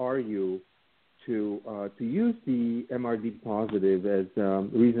quick are you to use the MRD positive as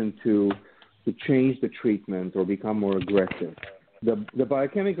reason to change the treatment or become more aggressive? The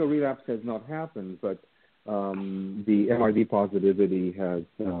biochemical relapse has not happened, but the MRD positivity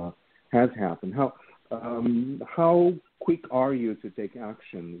has happened. How quick are you to take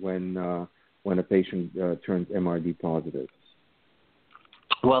action when a patient turns MRD positive?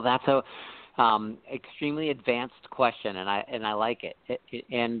 Well, that's a extremely advanced question, and I like it.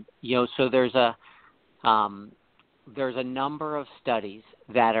 So there's a number of studies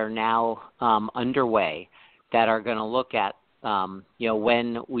that are now underway that are going to look at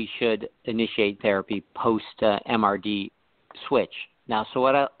when we should initiate therapy post MRD switch. Now, so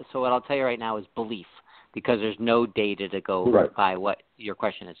what I'll tell you right now is belief, because there's no data to go by what your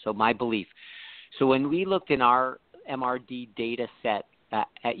question is. So my belief. So when we looked in our MRD data set at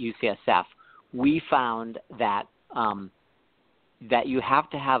UCSF, we found that you have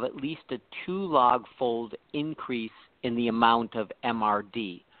to have at least a 2 log-fold increase in the amount of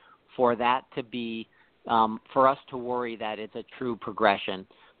MRD for that to be for us to worry that it's a true progression,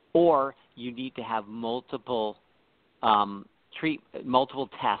 or you need to have multiple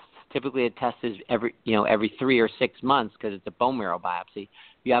tests. Typically, a test is every 3 or 6 months because it's a bone marrow biopsy.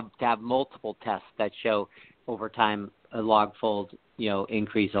 You have to have multiple tests that show over time a log-fold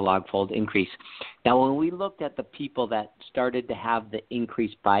increase, a log-fold increase. Now, when we looked at the people that started to have the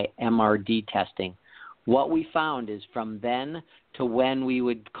increase by MRD testing, what we found is from then to when we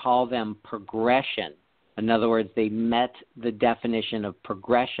would call them progression, in other words, they met the definition of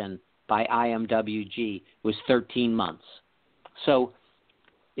progression by IMWG, was 13 months. So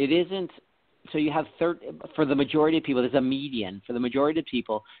it isn't. So you have for the majority of people, there's a median. For the majority of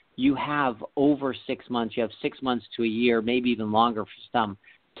people, you have over 6 months. You have 6 months to a year, maybe even longer for some,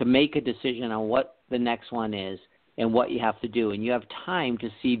 to make a decision on what the next one is and what you have to do. And you have time to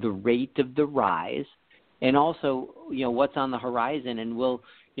see the rate of the rise, and also what's on the horizon, and will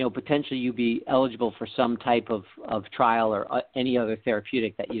potentially you be eligible for some type of trial or any other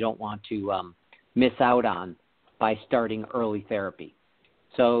therapeutic that you don't want to miss out on by starting early therapy.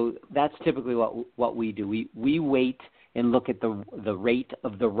 So that's typically what we do. We wait and look at the rate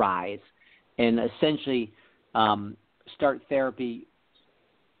of the rise, and essentially start therapy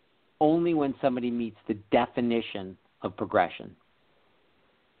only when somebody meets the definition of progression.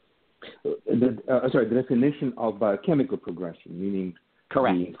 The definition of biochemical progression, meaning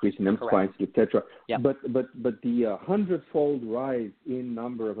Correct. the increase in M Correct. spikes, etc. Yep. But the 100-fold rise in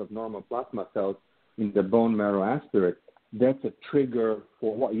number of abnormal plasma cells in the bone marrow aspirate, that's a trigger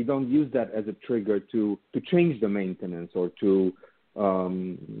for what? You don't use that as a trigger to change the maintenance or to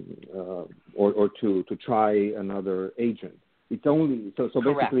try another agent. It's only so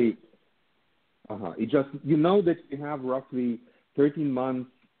Correct. basically. It just, you know that you have roughly 13 months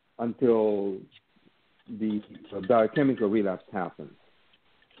until the biochemical relapse happens.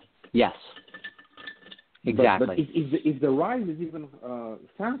 Yes. Exactly. But if the rise is even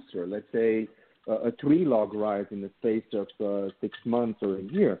faster, let's say a 3-log rise in the space of 6 months or a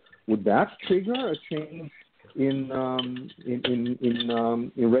year, would that trigger a change in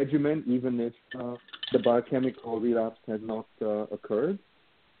regimen, even if the biochemical relapse has not occurred?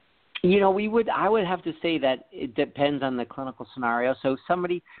 I would have to say that it depends on the clinical scenario. So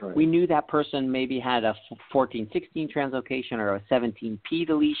somebody, Right. we knew that person maybe had a 14-16 translocation or a 17p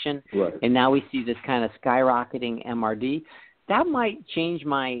deletion, Right. and now we see this kind of skyrocketing MRD. That might change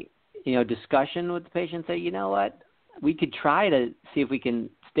my, discussion with the patient. Say, you know what, we could try to see if we can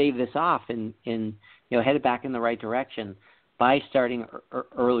stave this off and head it back in the right direction by starting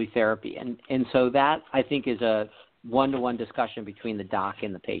early therapy. And so that, I think, is a one-to-one discussion between the doc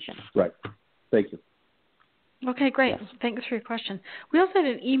and the patient. Right. Thank you. Okay, great. Yes. Thanks for your question. We also had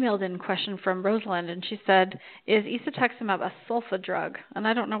an emailed-in question from Rosalind, and she said, is isatuximab a sulfa drug? And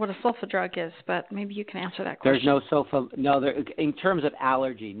I don't know what a sulfa drug is, but maybe you can answer that question. There's no sulfa. No, in terms of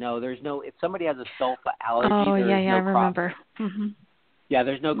allergy, no. There's no. If somebody has a sulfa allergy, I remember. Mm-hmm. Yeah,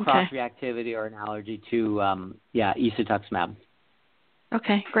 there's no cross-reactivity or an allergy to isatuximab.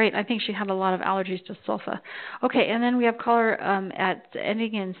 Okay, great. I think she had a lot of allergies to sulfa. Okay, and then we have caller at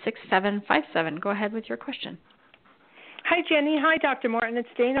ending in 6757. Go ahead with your question. Hi, Jenny. Hi, Dr. Martin. It's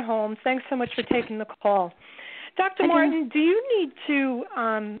Dana Holmes. Thanks so much for taking the call. Dr. Martin, do you need to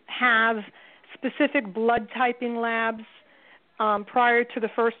have specific blood typing labs prior to the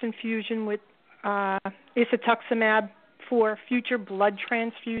first infusion with isatuximab for future blood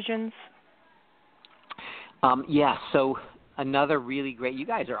transfusions? Yes, so another really great, you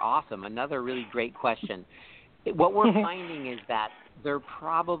guys are awesome, another really great question. What we're finding is that there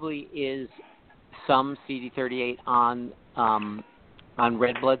probably is some CD38 on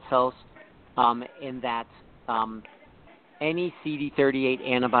red blood cells, in that any CD38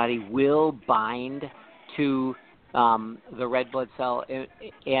 antibody will bind to the red blood cell,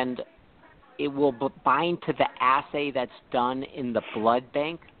 and it will bind to the assay that's done in the blood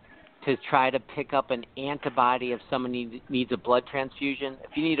bank to try to pick up an antibody if someone needs a blood transfusion.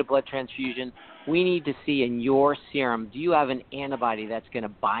 If you need a blood transfusion, we need to see in your serum, do you have an antibody that's going to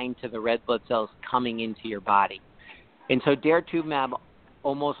bind to the red blood cells coming into your body? And so daratumumab,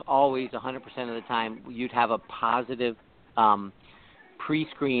 almost always, 100% of the time, you'd have a positive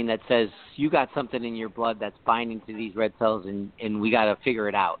pre-screen that says you got something in your blood that's binding to these red cells, and we got to figure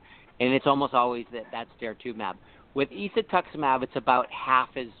it out. And it's almost always that's daratumumab. With isatuximab, it's about half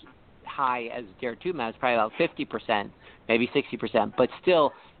as high as daratumumab. It's probably about 50%, maybe 60%. But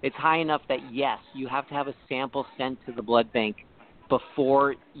still, it's high enough that, yes, you have to have a sample sent to the blood bank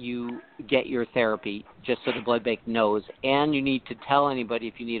before you get your therapy, just so the blood bank knows. And you need to tell anybody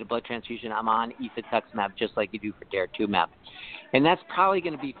if you need a blood transfusion, I'm on isatuximab, just like you do for daratumumab. And that's probably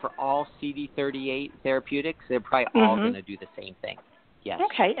going to be for all CD38 therapeutics. They're probably all going to do the same thing. Yes.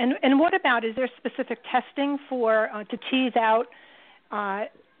 Okay. And what about, is there specific testing for to tease out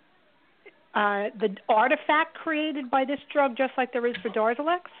the artifact created by this drug, just like there is for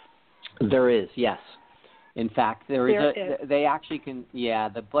Darzalex? There is, yes. In fact, there is. They actually can,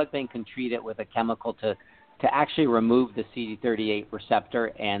 the blood bank can treat it with a chemical to actually remove the CD38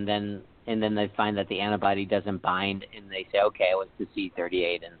 receptor, and then they find that the antibody doesn't bind, and they say, okay, it was the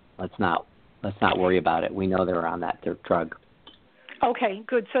CD38, and let's not worry about it. We know they're on that drug. Okay,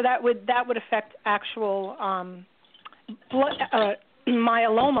 good. So that would affect actual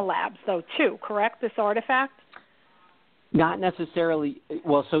myeloma labs, though, too, correct, this artifact? Not necessarily.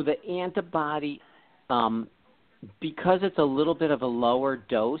 Well, so the antibody, because it's a little bit of a lower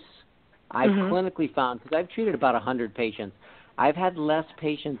dose, I've clinically found, because I've treated about 100 patients, I've had less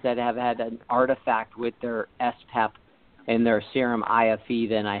patients that have had an artifact with their SPEP and their serum IFE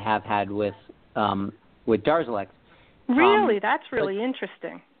than I have had with Darzalex. Really, that's really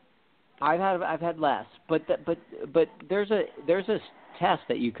interesting. I've had less, but there's a test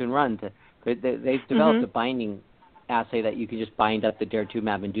that you can run they've developed a binding assay that you can just bind up the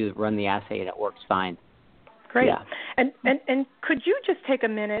daratumumab and run the assay, and it works fine. Great. Yeah. And could you just take a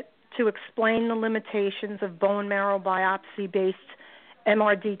minute to explain the limitations of bone marrow biopsy-based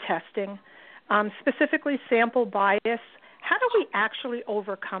MRD testing, specifically sample bias, How do we actually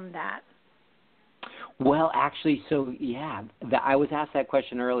overcome that? Well, actually, I was asked that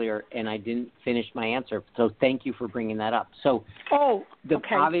question earlier, and I didn't finish my answer. So thank you for bringing that up. So,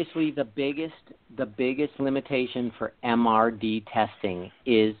 obviously, the biggest limitation for MRD testing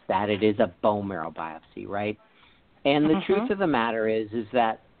is that it is a bone marrow biopsy, right? And the truth of the matter is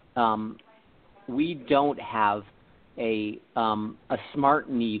that we don't have a smart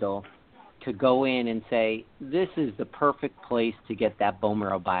needle to go in and say, this is the perfect place to get that bone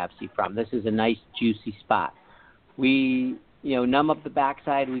marrow biopsy from. This is a nice, juicy spot. We, numb up the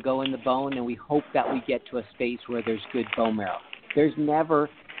backside, we go in the bone, and we hope that we get to a space where there's good bone marrow. There's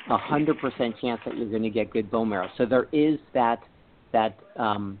never 100% chance that you're going to get good bone marrow. So there is that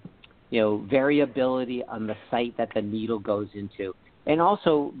variability on the site that the needle goes into. And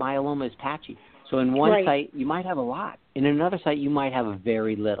also, myeloma is patchy. So in one site, you might have a lot. In another site, you might have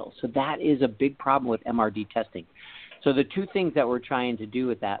very little. So that is a big problem with MRD testing. So the two things that we're trying to do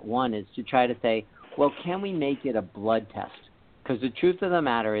with that, one is to try to say, well, can we make it a blood test? Because the truth of the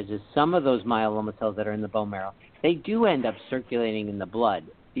matter is some of those myeloma cells that are in the bone marrow, they do end up circulating in the blood.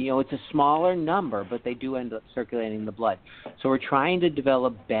 It's a smaller number, but they do end up circulating in the blood. So we're trying to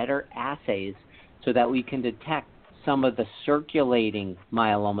develop better assays so that we can detect some of the circulating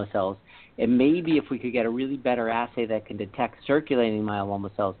myeloma cells. And maybe if we could get a really better assay that can detect circulating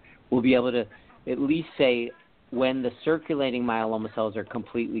myeloma cells, we'll be able to at least say when the circulating myeloma cells are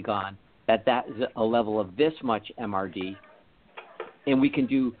completely gone, that is a level of this much MRD. And we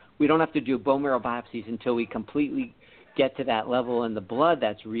don't have to do bone marrow biopsies until we completely get to that level in the blood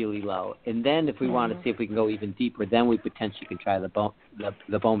that's really low. And then if we want to see if we can go even deeper, then we potentially can try the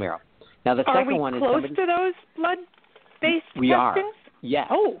bone marrow. Now the second one is... Are we close to those blood-based testings? We are. Yes.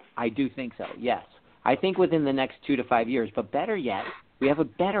 Oh. I do think so, yes. I think within the next 2 to 5 years. But better yet, we have a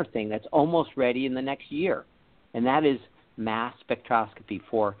better thing that's almost ready in the next year, and that is mass spectroscopy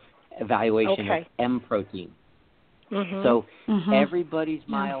for evaluation of M protein. So everybody's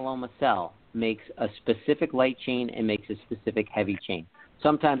myeloma cell makes a specific light chain and makes a specific heavy chain.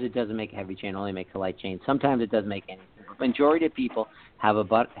 Sometimes it doesn't make a heavy chain, only makes a light chain. Sometimes it doesn't make anything. The majority of people have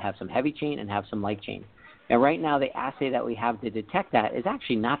some heavy chain and have some light chain. And right now, the assay that we have to detect that is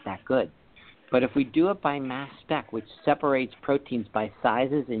actually not that good. But if we do it by mass spec, which separates proteins by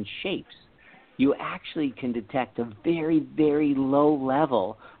sizes and shapes, you actually can detect a very, very low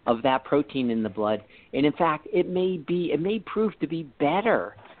level of that protein in the blood. And in fact, it may prove to be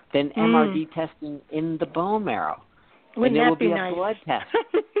better than MRD testing in the bone marrow. Wouldn't and it that will be nice? A blood test.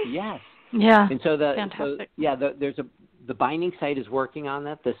 Yes. Yeah. And so fantastic. The binding site is working on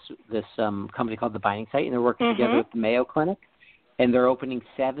that. This company called the Binding Site, and they're working together with the Mayo Clinic, and they're opening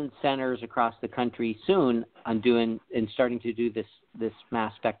 7 centers across the country soon on starting to do this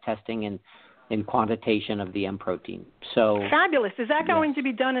mass spec testing and quantitation of the M protein. So fabulous. Is that going to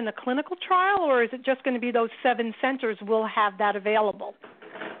be done in a clinical trial, or is it just going to be those 7 centers will have that available?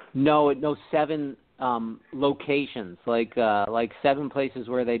 No, 7 locations, like 7 places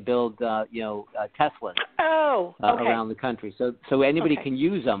where they build, Teslas. Around the country. So anybody can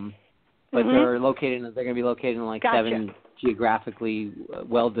use them, but they're going to be located in 7 geographically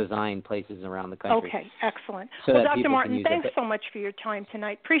well-designed places around the country. Okay, excellent. So well, Dr. Martin, thanks so much for your time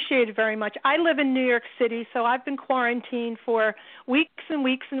tonight. Appreciate it very much. I live in New York City, so I've been quarantined for weeks and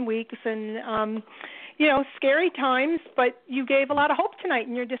weeks and weeks, and scary times, but you gave a lot of hope tonight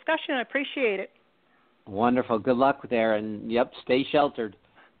in your discussion. I appreciate it. Wonderful. Good luck there, and stay sheltered.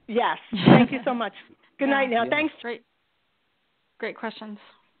 Yes. Thank you so much. Good night now. Thanks. Great questions.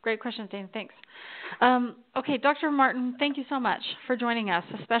 Great questions, Dana. Thanks. Okay, Dr. Martin, thank you so much for joining us,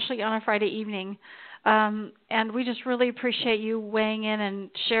 especially on a Friday evening. And we just really appreciate you weighing in and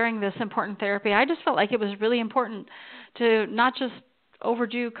sharing this important therapy. I just felt like it was really important to not just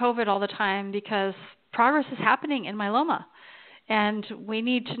overdo COVID all the time, because progress is happening in myeloma, and we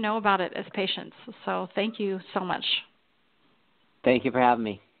need to know about it as patients. So thank you so much. Thank you for having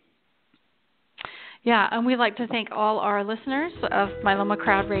me. Yeah, and we'd like to thank all our listeners of Myeloma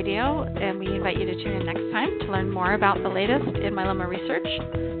Crowd Radio, and we invite you to tune in next time to learn more about the latest in myeloma research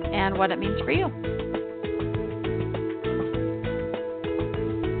and what it means for you.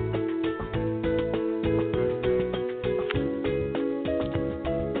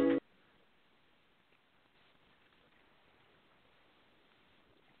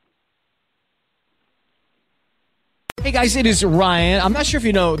 Hey guys, it is Ryan. I'm not sure if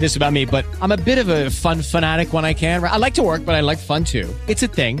you know this about me, but I'm a bit of a fun fanatic when I can. I like to work, but I like fun too. It's a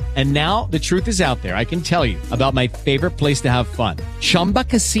thing. And now the truth is out there. I can tell you about my favorite place to have fun. Chumba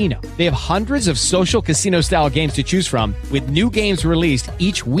Casino. They have hundreds of social casino style games to choose from with new games released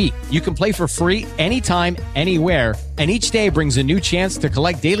each week. You can play for free anytime, anywhere, And each day brings a new chance to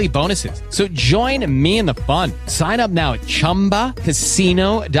collect daily bonuses. So join me in the fun. Sign up now at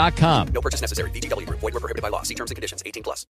ChumbaCasino.com. No purchase necessary. VGW Group. Void where prohibited by law. See terms and conditions. 18+.